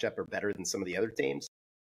good matchup or better than some of the other teams?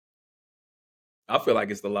 I feel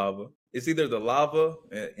like it's the lava. It's either the lava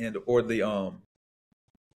or the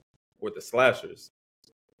slashers.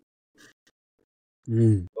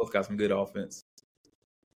 Both got some good offense.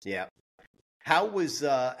 Yeah. How was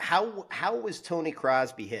Tony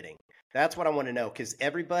Crosby hitting? That's what I want to know, because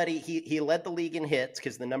everybody he led the league in hits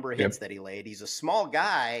because the number of hits that he laid. He's a small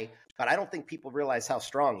guy, but I don't think people realize how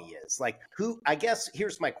strong he is. Like, I guess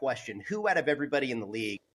here's my question: who out of everybody in the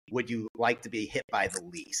league would you like to be hit by the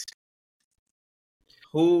least?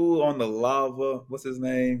 Who on the lava? What's his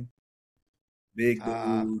name? Big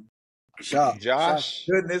dude. Josh.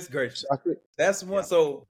 Goodness gracious. That's one. Yeah.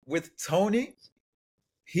 So with Tony,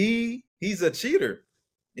 he's a cheater.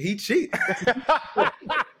 He cheats.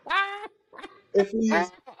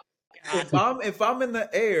 if I'm in the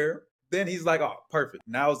air, then he's like, oh, perfect.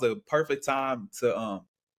 Now's the perfect time to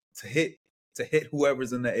hit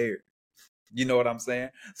whoever's in the air. You know what I'm saying?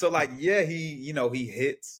 So like, yeah, he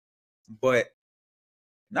hits, but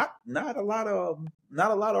not a lot of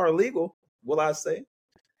are illegal, will I say.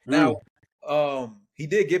 Now, he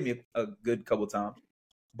did give me a good couple times.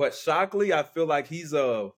 But Shockley, I feel like he's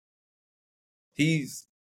just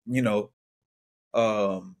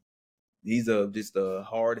a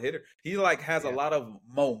hard hitter. He like has a lot of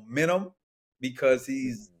momentum because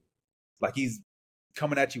he's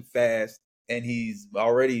coming at you fast and he's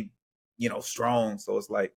already, strong. So it's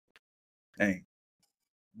like, dang.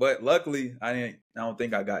 But luckily, I don't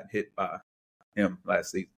think I got hit by him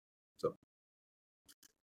last season. So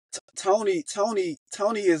Tony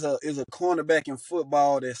is a cornerback in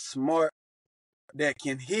football that's smart, that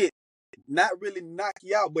can hit, not really knock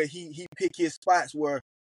you out, but he pick his spots where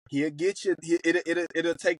he'll get you.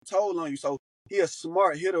 It'll take toll on you. So he a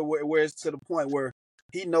smart hitter where it's to the point where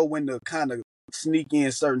he know when to kind of sneak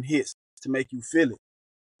in certain hits to make you feel it.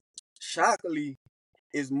 Shockley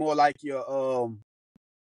is more like your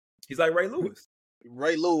he's like Ray Lewis.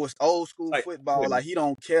 Old school football. Like he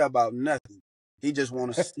don't care about nothing. He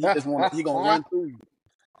gonna run through you.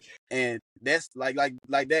 And that's like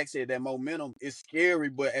Dak said, that momentum is scary,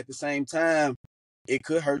 but at the same time, it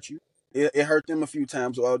could hurt you. It hurt them a few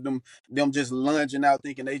times. Or them just lunging out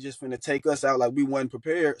thinking they just finna take us out like we wasn't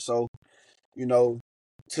prepared. So, to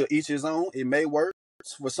each his own. It may work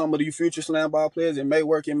for some of you future SlamBall players. It may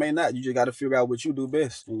work, it may not. You just got to figure out what you do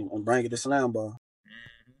best and bring it to SlamBall.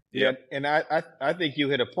 Yeah, and I think you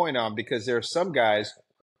hit a point on, because there are some guys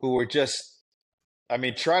who are just,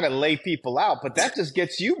 trying to lay people out, but that just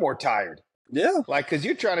gets you more tired. Yeah. Like, because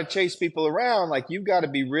you're trying to chase people around, like, you've got to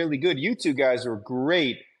be really good. You two guys are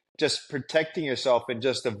great just protecting yourself and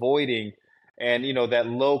just avoiding and, that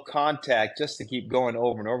low contact just to keep going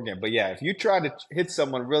over and over again. But, yeah, if you try to hit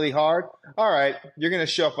someone really hard, all right, you're going to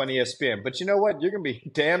show up on ESPN. But you know what? You're going to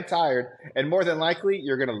be damn tired, and more than likely,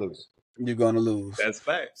 you're going to lose. You're going to lose. That's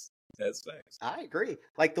facts. I agree.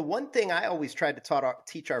 Like, the one thing I always try to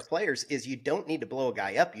teach our players is you don't need to blow a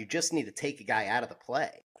guy up. You just need to take a guy out of the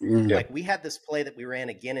play. Mm-hmm. Like, we had this play that we ran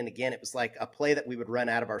again and again. It was like a play that we would run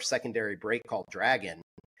out of our secondary break called Dragon.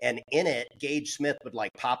 And in it, Gage Smith would like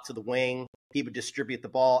pop to the wing. He would distribute the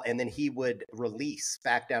ball, and then he would release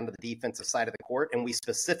back down to the defensive side of the court. And we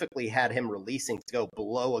specifically had him releasing to go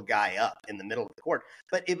blow a guy up in the middle of the court.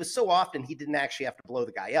 But it was so often he didn't actually have to blow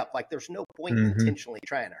the guy up. Like, there's no point in intentionally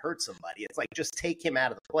trying to hurt somebody. It's like, just take him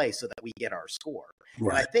out of the play so that we get our score.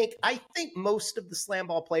 Right. And I think most of the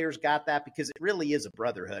SlamBall players got that, because it really is a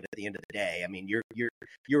brotherhood at the end of the day. I mean, you're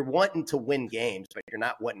wanting to win games, but you're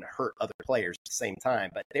not wanting to hurt other players at the same time.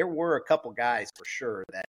 But there were a couple guys for sure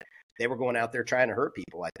that they were going out there trying to hurt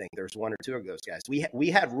people. I think there's one or two of those guys. We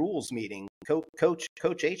had rules meeting. Coach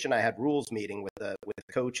H and I had rules meeting with the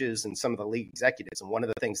coaches and some of the league executives. And one of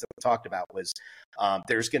the things that we talked about was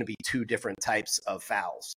there's going to be two different types of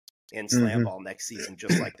fouls in SlamBall next season,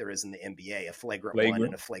 just like there is in the NBA, a flagrant 1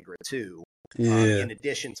 and a flagrant 2. In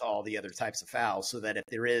addition to all the other types of fouls, so that if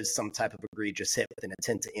there is some type of egregious hit with an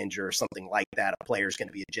intent to injure or something like that, a player is going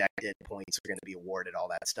to be ejected, points are going to be awarded, all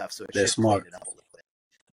that stuff. So it's smart. It up a little bit.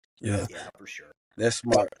 Yeah, for sure. That's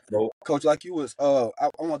smart. Coach, like you was, I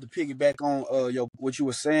want to piggyback on what you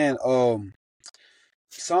were saying.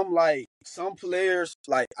 Some players,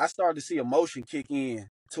 like, I started to see emotion kick in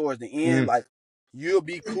towards the end. Like, you'll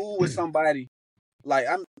be cool with somebody.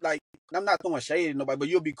 I'm not throwing shade at nobody, but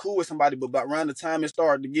you'll be cool with somebody. But around the time it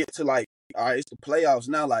started to get to, like, all right, it's the playoffs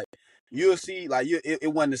now. Like, you'll see, like,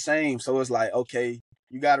 it wasn't the same. So it's like, okay,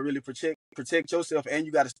 you got to really protect yourself, and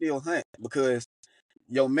you got to still hunt, because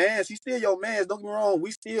your man's, he's still your man's. Don't get me wrong,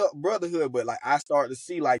 we still brotherhood. But, like, I started to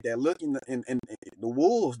see, like, that look in the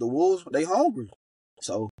Wolves. The Wolves, they hungry.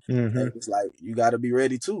 So it's like, you got to be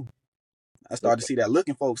ready too. I started to see that look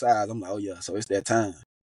in folks' eyes. I'm like, oh yeah, so it's that time.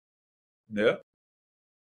 Yeah.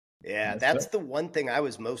 Yeah, that's the one thing I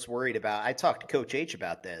was most worried about. I talked to Coach H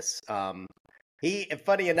about this. Funny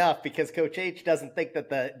enough, because Coach H doesn't think that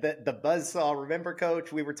the Buzzsaw, remember,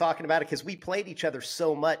 Coach, we were talking about it because we played each other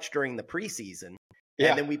so much during the preseason. Yeah.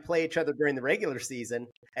 And then we play each other during the regular season.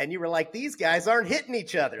 And you were like, these guys aren't hitting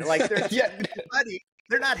each other. Like, they're buddy.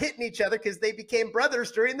 They're not hitting each other because they became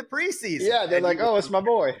brothers during the preseason. Yeah, they're like, oh, it's my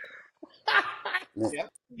boy. Yep.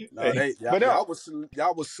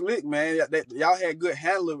 Y'all was slick, man. Y'all had good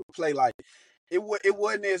handling play. Like it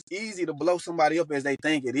wasn't as easy to blow somebody up as they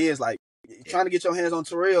think it is. Like trying to get your hands on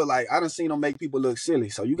Terrell. Like I done seen them make people look silly.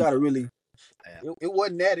 So you got to really. Yeah. It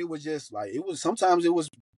wasn't that. It was just like it was. Sometimes it was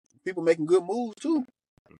people making good moves too.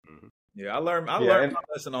 Yeah, I learned my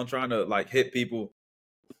lesson on trying to like hit people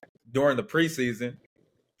during the preseason,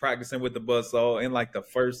 practicing with the Buzzsaw in like the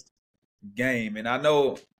first game, and I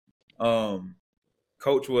know.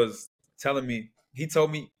 Coach was telling me, he told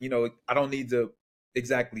me, I don't need to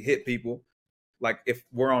exactly hit people. Like if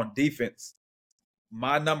we're on defense,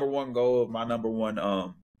 my number one goal, my number one,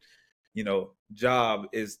 job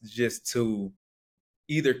is just to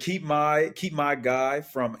either keep my guy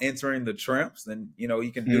from entering the tramps, and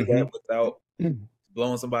you can do that without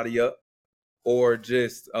blowing somebody up, or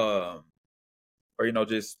just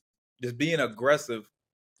just being aggressive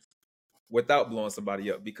without blowing somebody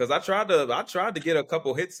up, because I tried to get a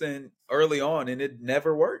couple hits in early on and it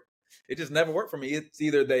never worked. It just never worked for me. It's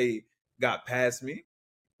either they got past me,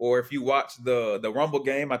 or if you watch the Rumble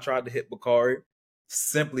game, I tried to hit Bakari,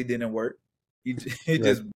 simply didn't work. He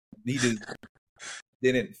just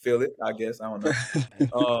didn't feel it, I guess. I don't know.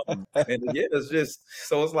 And yeah, it's just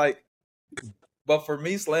so it's like, but for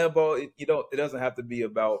me, SlamBall, it doesn't have to be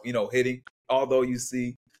about hitting. Although you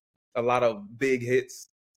see a lot of big hits.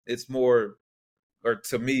 It's more, or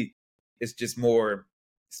to me, it's just more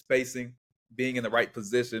spacing, being in the right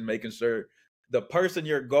position, making sure the person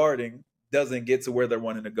you're guarding doesn't get to where they're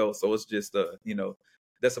wanting to go. So it's just,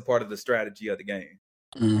 that's a part of the strategy of the game.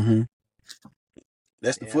 Mm-hmm.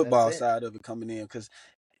 That's the football side of it coming in, because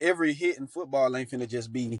every hit in football ain't finna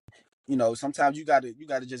just be, sometimes you gotta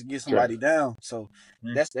just get somebody down. So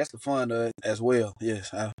that's the fun of it as well.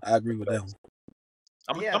 Yes, I agree with that one.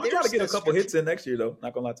 I'm gonna try to get a couple hits in next year, though.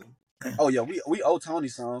 Not gonna lie to you. Oh yeah, we owe Tony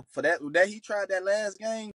some for that he tried that last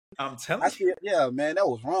game. I'm telling you, yeah, man, that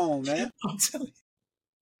was wrong, man. I'm telling you,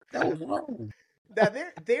 that was wrong. Now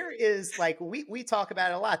there is, like, we talk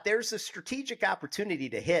about it a lot. There's a strategic opportunity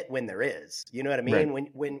to hit when there is. You know what I mean?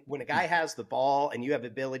 Right. When a guy has the ball and you have the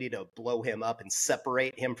ability to blow him up and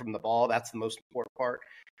separate him from the ball, that's the most important part.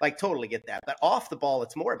 Like, totally get that. But off the ball,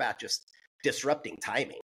 it's more about just disrupting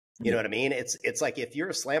timing. You know what I mean? It's like if you're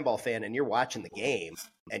a SlamBall fan and you're watching the game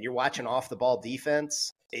and you're watching off the ball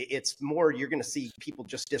defense, it's more you're going to see people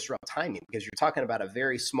just disrupt timing, because you're talking about a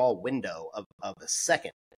very small window of a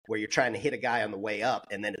second where you're trying to hit a guy on the way up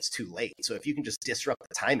and then it's too late. So if you can just disrupt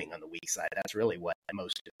the timing on the weak side, that's really what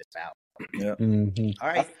most of it's about. Yeah. All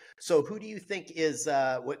right. So who do you think is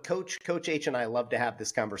what Coach H and I love to have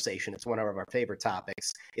this conversation. It's one of our favorite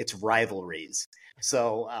topics. It's rivalries.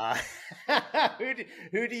 So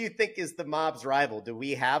who do you think is the Mob's rival? Do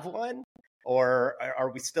we have one, or are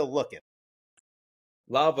we still looking?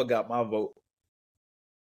 Lava got my vote.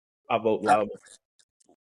 I vote Lava.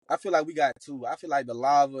 I feel like we got two. I feel like the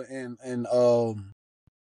Lava and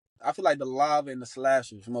I feel like the Lava and the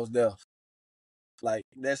Slashers, most deaf. Like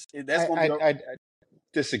that's I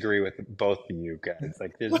disagree with both of you guys.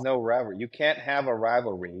 Like, there's no rivalry. You can't have a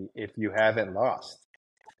rivalry if you haven't lost.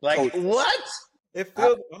 Like, what? It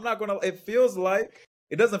feels. It feels like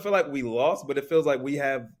it doesn't feel like we lost, but it feels like we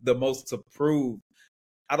have the most to prove.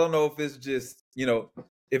 I don't know if it's just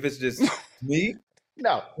if it's just me.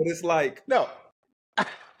 No, but it's like no.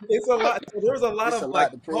 It's a lot. There's a lot of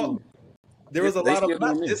like. There was a lot of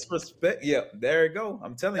not disrespect. Yeah, there you go.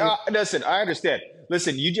 I'm telling you. Listen, I understand.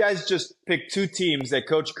 Listen, you guys just picked two teams that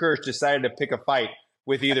Coach Kirsch decided to pick a fight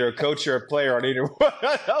with either a coach or a player on either one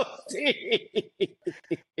of those teams.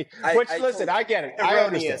 Listen, I get it.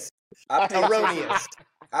 Erroneous.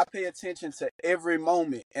 I pay attention to every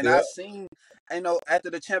moment. And I've seen, after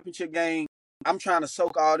the championship game, I'm trying to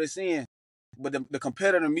soak all this in. But the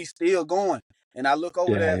competitor in me still going. And I look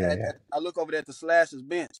over I look over there at the Slashers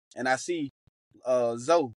bench, and I see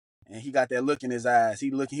Zoe, and he got that look in his eyes. He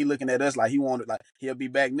looking at us like he wanted, like he'll be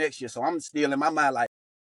back next year. So I'm still in my mind like,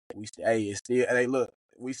 look,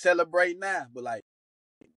 we celebrate now, but like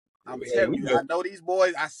I'm telling you, I know these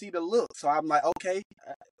boys. I see the look, so I'm like, okay,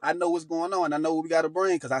 I know what's going on. I know what we got to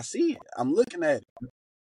bring because I see it. I'm looking at it.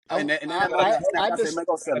 I just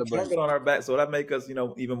go celebrate on our back, so that make us,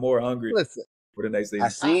 even more hungry. Listen, for the next season. I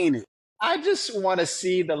seen it. I just want to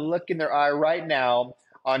see the look in their eye right now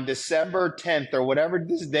on December 10th or whatever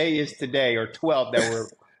this day is today, or 12th that we're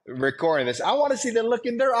recording this, I want to see the look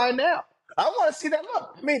in their eye now. I want to see that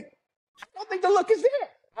look. I mean, I don't think the look is there.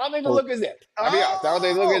 I don't think the look is there. I'll be honest. I don't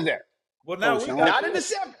think the look is there. Well, now Coach, we Not in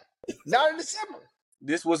December. Not in December.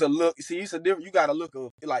 this was a look. See, it's a different. You got a look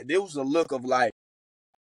of like there was a look of like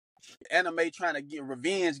anime trying to get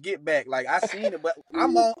revenge, get back. Like I seen it, but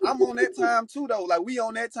I'm on that time too though. Like we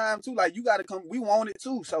on that time too. Like you got to come. We want it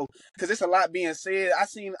too. So because it's a lot being said. I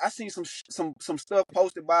seen some stuff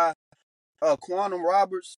posted by Quantum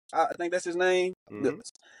Roberts. I think that's his name. Mhm.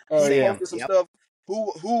 He Sam, posted some yep. stuff.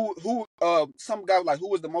 Some guy was like, who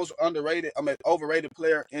was the most overrated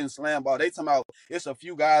player in SlamBall? They talking about it's a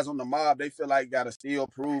few guys on the mob. They feel like gotta still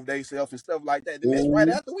prove themselves and stuff like that. Then this right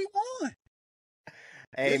after we won.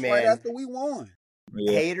 Hey, This man. right after we won.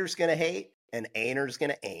 Yeah. Haters gonna hate and ain'ters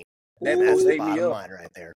gonna aim. That That's post the ate me bottom up. line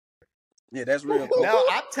right there. Yeah, that's real cool. No,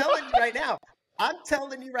 I'm telling you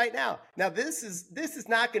right now. Now this is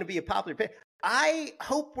not going to be a popular pick. I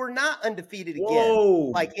hope we're not undefeated again.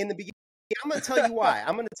 Whoa. Like in the beginning. I'm going to tell you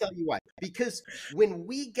why. Because when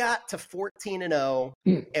we got to 14-0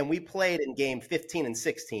 and we played in game 15 and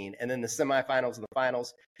 16 and then the semifinals and the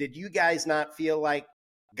finals, did you guys not feel like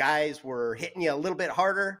guys were hitting you a little bit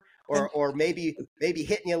harder or maybe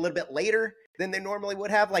hitting you a little bit later than they normally would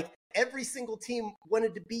have? Like every single team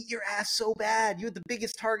wanted to beat your ass so bad. You had the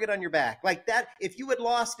biggest target on your back. Like that, if you had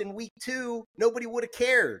lost in week 2, nobody would have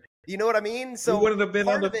cared. You know what I mean? So we wouldn't have been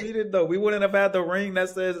part of it- undefeated though. We wouldn't have had the ring that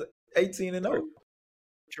says 18-0.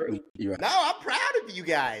 True. You're right. No, I'm proud of you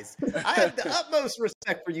guys. I have the utmost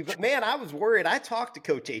respect for you. But, man, I was worried. I talked to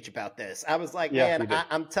Coach H about this. I was like, Yeah, man,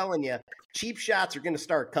 I'm telling you, cheap shots are going to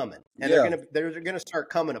start coming. And Yeah. they're going to start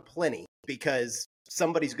coming aplenty because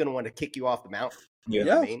somebody's going to want to kick you off the mountain. Yeah. You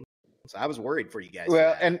know what I mean? So I was worried for you guys.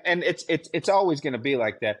 Well, for that. and it's always going to be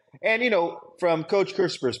like that. And, from Coach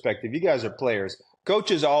Kirsch's perspective, you guys are players.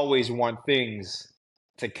 Coaches always want things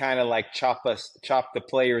to kind of like chop the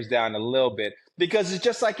players down a little bit because it's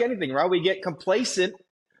just like anything, right? We get complacent,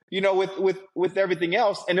 with everything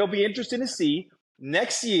else. And it'll be interesting to see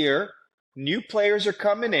next year, new players are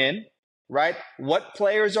coming in, right? What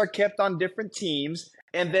players are kept on different teams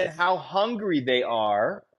and then how hungry they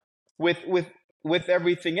are with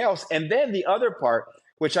everything else. And then the other part,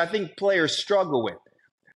 which I think players struggle with,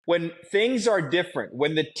 when things are different,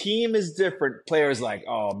 when the team is different, players like,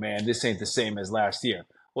 oh man, this ain't the same as last year.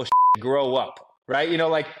 Well, grow up, right?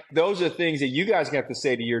 like those are things that you guys have to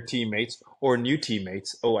say to your teammates or new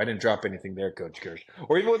teammates. Oh, I didn't drop anything there, Coach Kirsch.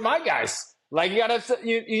 Or even with my guys, like you gotta,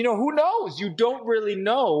 who knows? You don't really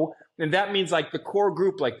know, and that means like the core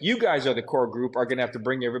group, like you guys are the core group, are gonna have to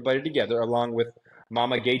bring everybody together, along with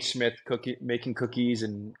Mama Gage Smith making cookies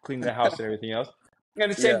and cleaning the house and everything else. And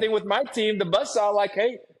the same thing with my team, the Buzzsaw, like,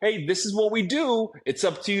 hey, this is what we do. It's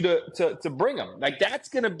up to you to bring them. Like, that's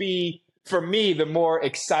going to be, for me, the more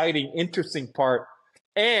exciting, interesting part.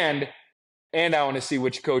 And I want to see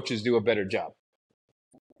which coaches do a better job.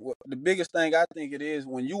 Well, the biggest thing I think it is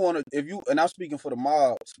when you want to, and I'm speaking for the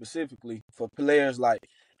mob specifically, for players like,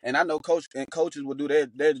 and I know coaches will do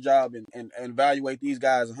their job and evaluate these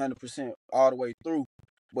guys 100% all the way through.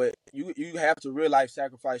 But you have to real life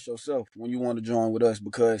sacrifice yourself when you want to join with us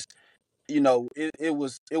because, it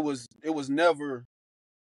was never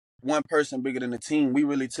one person bigger than the team. We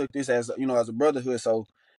really took this as a brotherhood. So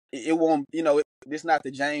it won't, it's not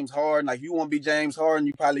the James Harden. Like you want to be James Harden,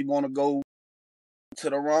 you probably want to go to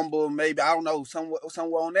the Rumble, maybe, I don't know,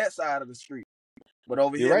 somewhere on that side of the street. But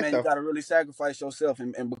over You're here, right, man, though. you got to really sacrifice yourself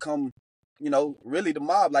and become, really the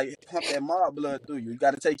mob, like pump that mob blood through you. You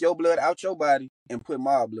got to take your blood out your body and put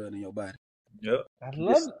mob blood in your body. Yep. I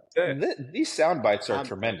love these sound bites are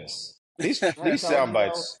tremendous. These sound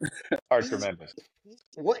bites are tremendous.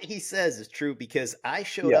 What he says is true because I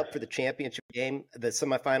showed up for the championship game, the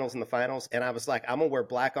semifinals and the finals, and I was like, I'm going to wear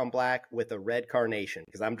black on black with a red carnation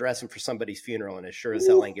because I'm dressing for somebody's funeral and it sure as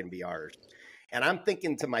hell ain't going to be ours. And I'm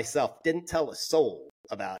thinking to myself, didn't tell a soul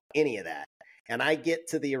about any of that. And I get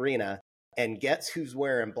to the arena and guess who's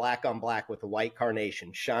wearing black on black with a white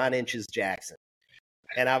carnation? Sean Inches Jackson.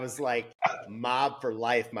 And I was like, mob for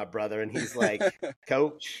life, my brother. And he's like,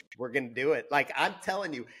 Coach, we're going to do it. Like, I'm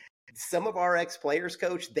telling you, some of our ex-players,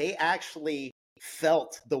 Coach, they actually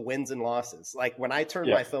felt the wins and losses. Like when I turned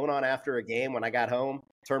my phone on after a game, when I got home,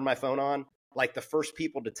 turned my phone on, like the first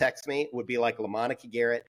people to text me would be like LaMonica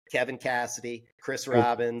Garrett, Kevin Cassidy, Chris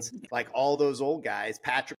Robbins, like all those old guys,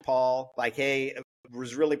 Patrick Paul, like, hey,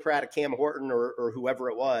 was really proud of Cam Horton or whoever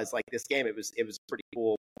it was. Like this game, it was pretty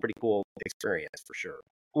cool experience for sure.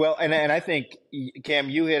 Well, and I think, Cam,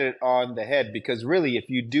 you hit it on the head because really, if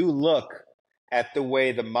you do look at the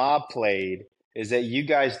way the mob played is that you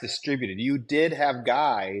guys distributed. You did have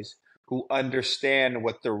guys who understand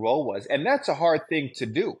what their role was. And that's a hard thing to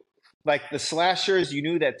do. Like the slashers, you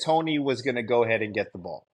knew that Tony was going to go ahead and get the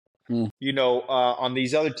ball. You know, on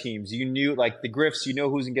these other teams, you knew, like the Griffs, you know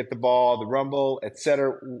who's going to get the ball, the Rumble, et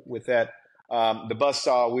cetera. With that, the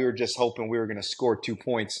Buzzsaw, we were just hoping we were going to score 2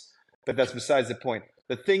 points. But that's besides the point.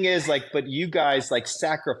 The thing is, like, but you guys, like,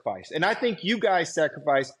 sacrifice. And I think you guys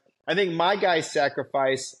sacrifice. I think my guys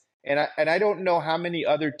sacrifice. And I don't know how many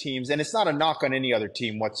other teams, and it's not a knock on any other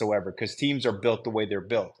team whatsoever because teams are built the way they're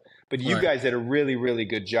built. But you guys did a really, really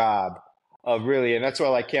good job of really, and that's why I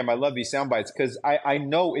like Cam. I love these sound bites because I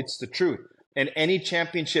know it's the truth. And any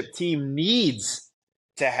championship team needs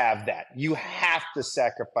to have that. You have to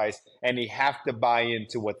sacrifice and you have to buy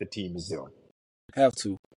into what the team is doing. Have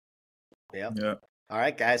to. Yeah. All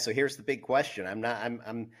right, guys. So here's the big question.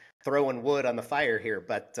 I'm throwing wood on the fire here,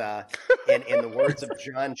 but in the words of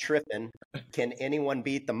John Trippin, can anyone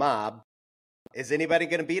beat the mob? Is anybody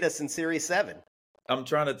going to beat us in Series 7? I'm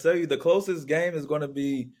trying to tell you, the closest game is going to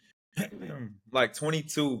be like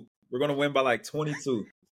 22. We're going to win by like 22.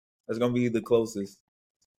 That's going to be the closest.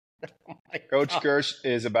 Oh Coach Kirsch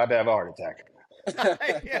is about to have a heart attack.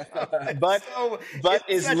 Yeah, but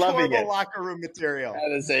is such loving it. Locker room material. At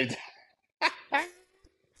the same time.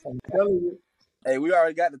 I'm telling you. Hey, we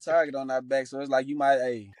already got the target on our back, so it's like you might,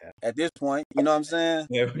 at this point, you know what I'm saying?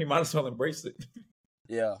 Yeah, we might as well embrace it.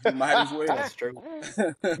 Yeah, you might as well. That's true.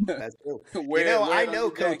 That's true. I know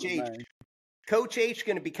Coach H. Man. Coach H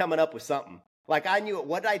going to be coming up with something. Like I knew it.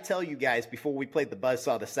 What did I tell you guys before we played the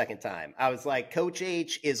Buzzsaw the second time? I was like, Coach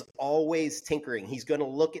H is always tinkering. He's going to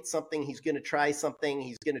look at something. He's going to try something.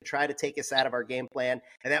 He's going to try to take us out of our game plan.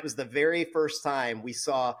 And that was the very first time we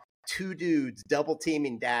saw two dudes double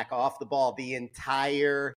teaming Dak off the ball the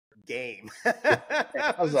entire game.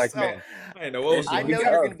 I was like, man, I know you're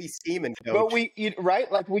going to be steaming, Coach.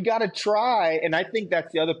 But like we got to try. And I think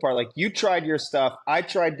that's the other part. Like you tried your stuff. I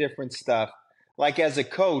tried different stuff. Like as a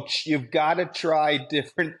coach, you've got to try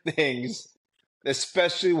different things,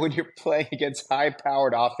 especially when you're playing against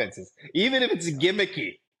high-powered offenses. Even if it's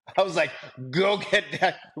gimmicky. I was like, go get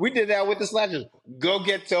that. We did that with the slashers. Go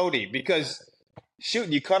get Tony because, shoot,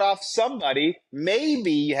 you cut off somebody,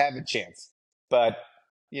 maybe you have a chance. But,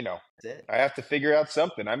 you know, I have to figure out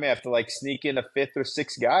something. I may have to, like, sneak in a fifth or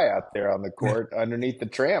sixth guy out there on the court underneath the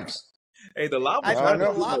tramps. Hey, the Lava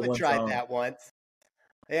tried that once.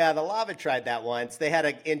 Yeah, the Lava tried that once. They had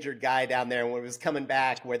an injured guy down there, and when it was coming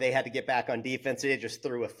back, where they had to get back on defense, they just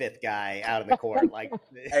threw a fifth guy out of the court. Like,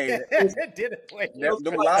 hey,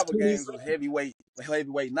 the Lava games were heavyweight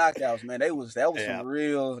knockouts, man. That was some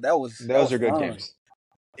real. Those are good games.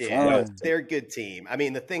 Yeah, they're a good team. I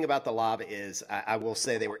mean, the thing about the Lava is, I will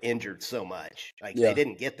say they were injured so much. Like they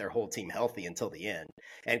didn't get their whole team healthy until the end.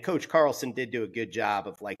 And Coach Carlson did do a good job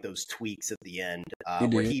of like those tweaks at the end,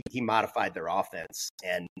 where he modified their offense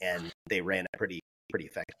and they ran it pretty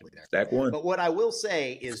effectively there. Stack one. But what I will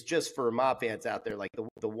say is, just for mob fans out there, like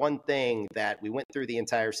the one thing that we went through the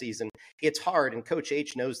entire season, it's hard, and Coach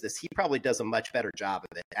H knows this. He probably does a much better job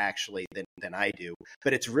of it actually than I do.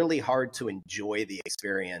 But it's really hard to enjoy the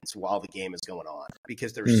experience while the game is going on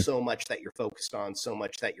because there's so much that you're focused on, so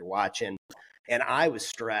much that you're watching. And I was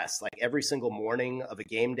stressed. Like every single morning of a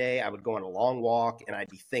game day, I would go on a long walk and I'd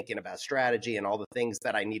be thinking about strategy and all the things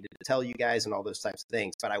that I needed to tell you guys and all those types of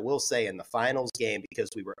things. But I will say in the finals game, because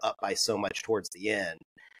we were up by so much towards the end,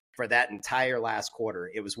 for that entire last quarter,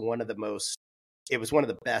 it was one of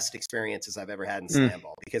the best experiences I've ever had in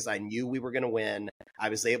SlamBall because I knew we were going to win. I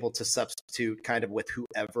was able to substitute kind of with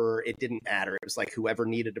whoever. It didn't matter. It was like whoever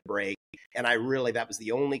needed a break. And that was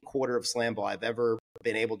the only quarter of SlamBall I've ever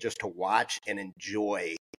been able just to watch and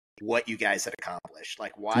enjoy what you guys had accomplished.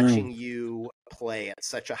 Like watching you play at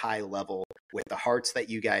such a high level with the hearts that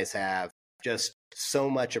you guys have, just so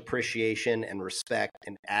much appreciation and respect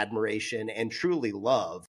and admiration and truly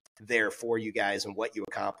love there for you guys and what you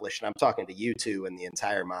accomplished. And I'm talking to you two and the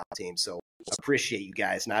entire mob team. So appreciate you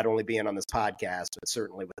guys not only being on this podcast, but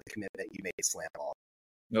certainly with the commitment you made to SlamBall.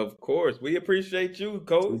 Of course. We appreciate you,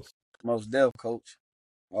 Coach. Most deaf, Coach.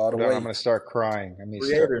 All the way. I'm going to start crying.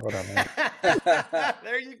 Hold on, man.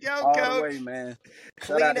 There you go, all Coach. The way, man.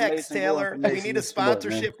 Kleenex, Taylor. We need a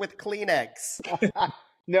sponsorship with Kleenex.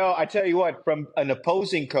 No, I tell you what, from an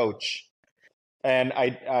opposing coach, and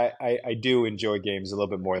I do enjoy games a little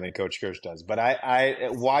bit more than Coach Kirsch does, but I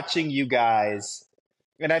watching you guys,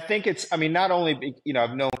 and I think not only,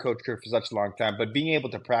 I've known Coach Kirsch for such a long time, but being able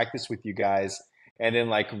to practice with you guys and then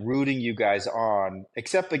like rooting you guys on,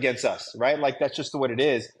 except against us, right? Like that's just what it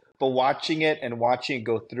is. But watching it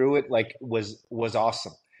go through it, like was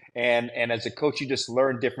awesome. And as a coach, you just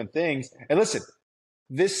learn different things. And listen,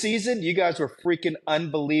 this season, you guys were freaking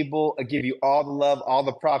unbelievable. I give you all the love, all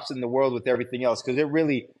the props in the world with everything else, because it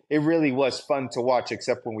really was fun to watch,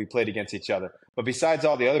 except when we played against each other. But besides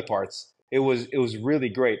all the other parts, it was really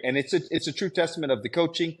great. And it's a true testament of the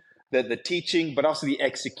coaching, the teaching, but also the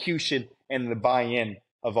execution and the buy-in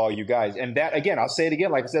of all you guys. And that, again, I'll say it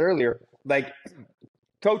again, like I said earlier, like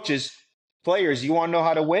coaches, players, you want to know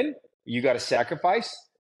how to win? You got to sacrifice.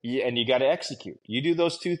 And you got to execute. You do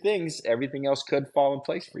those two things, everything else could fall in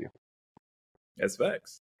place for you. That's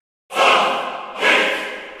facts.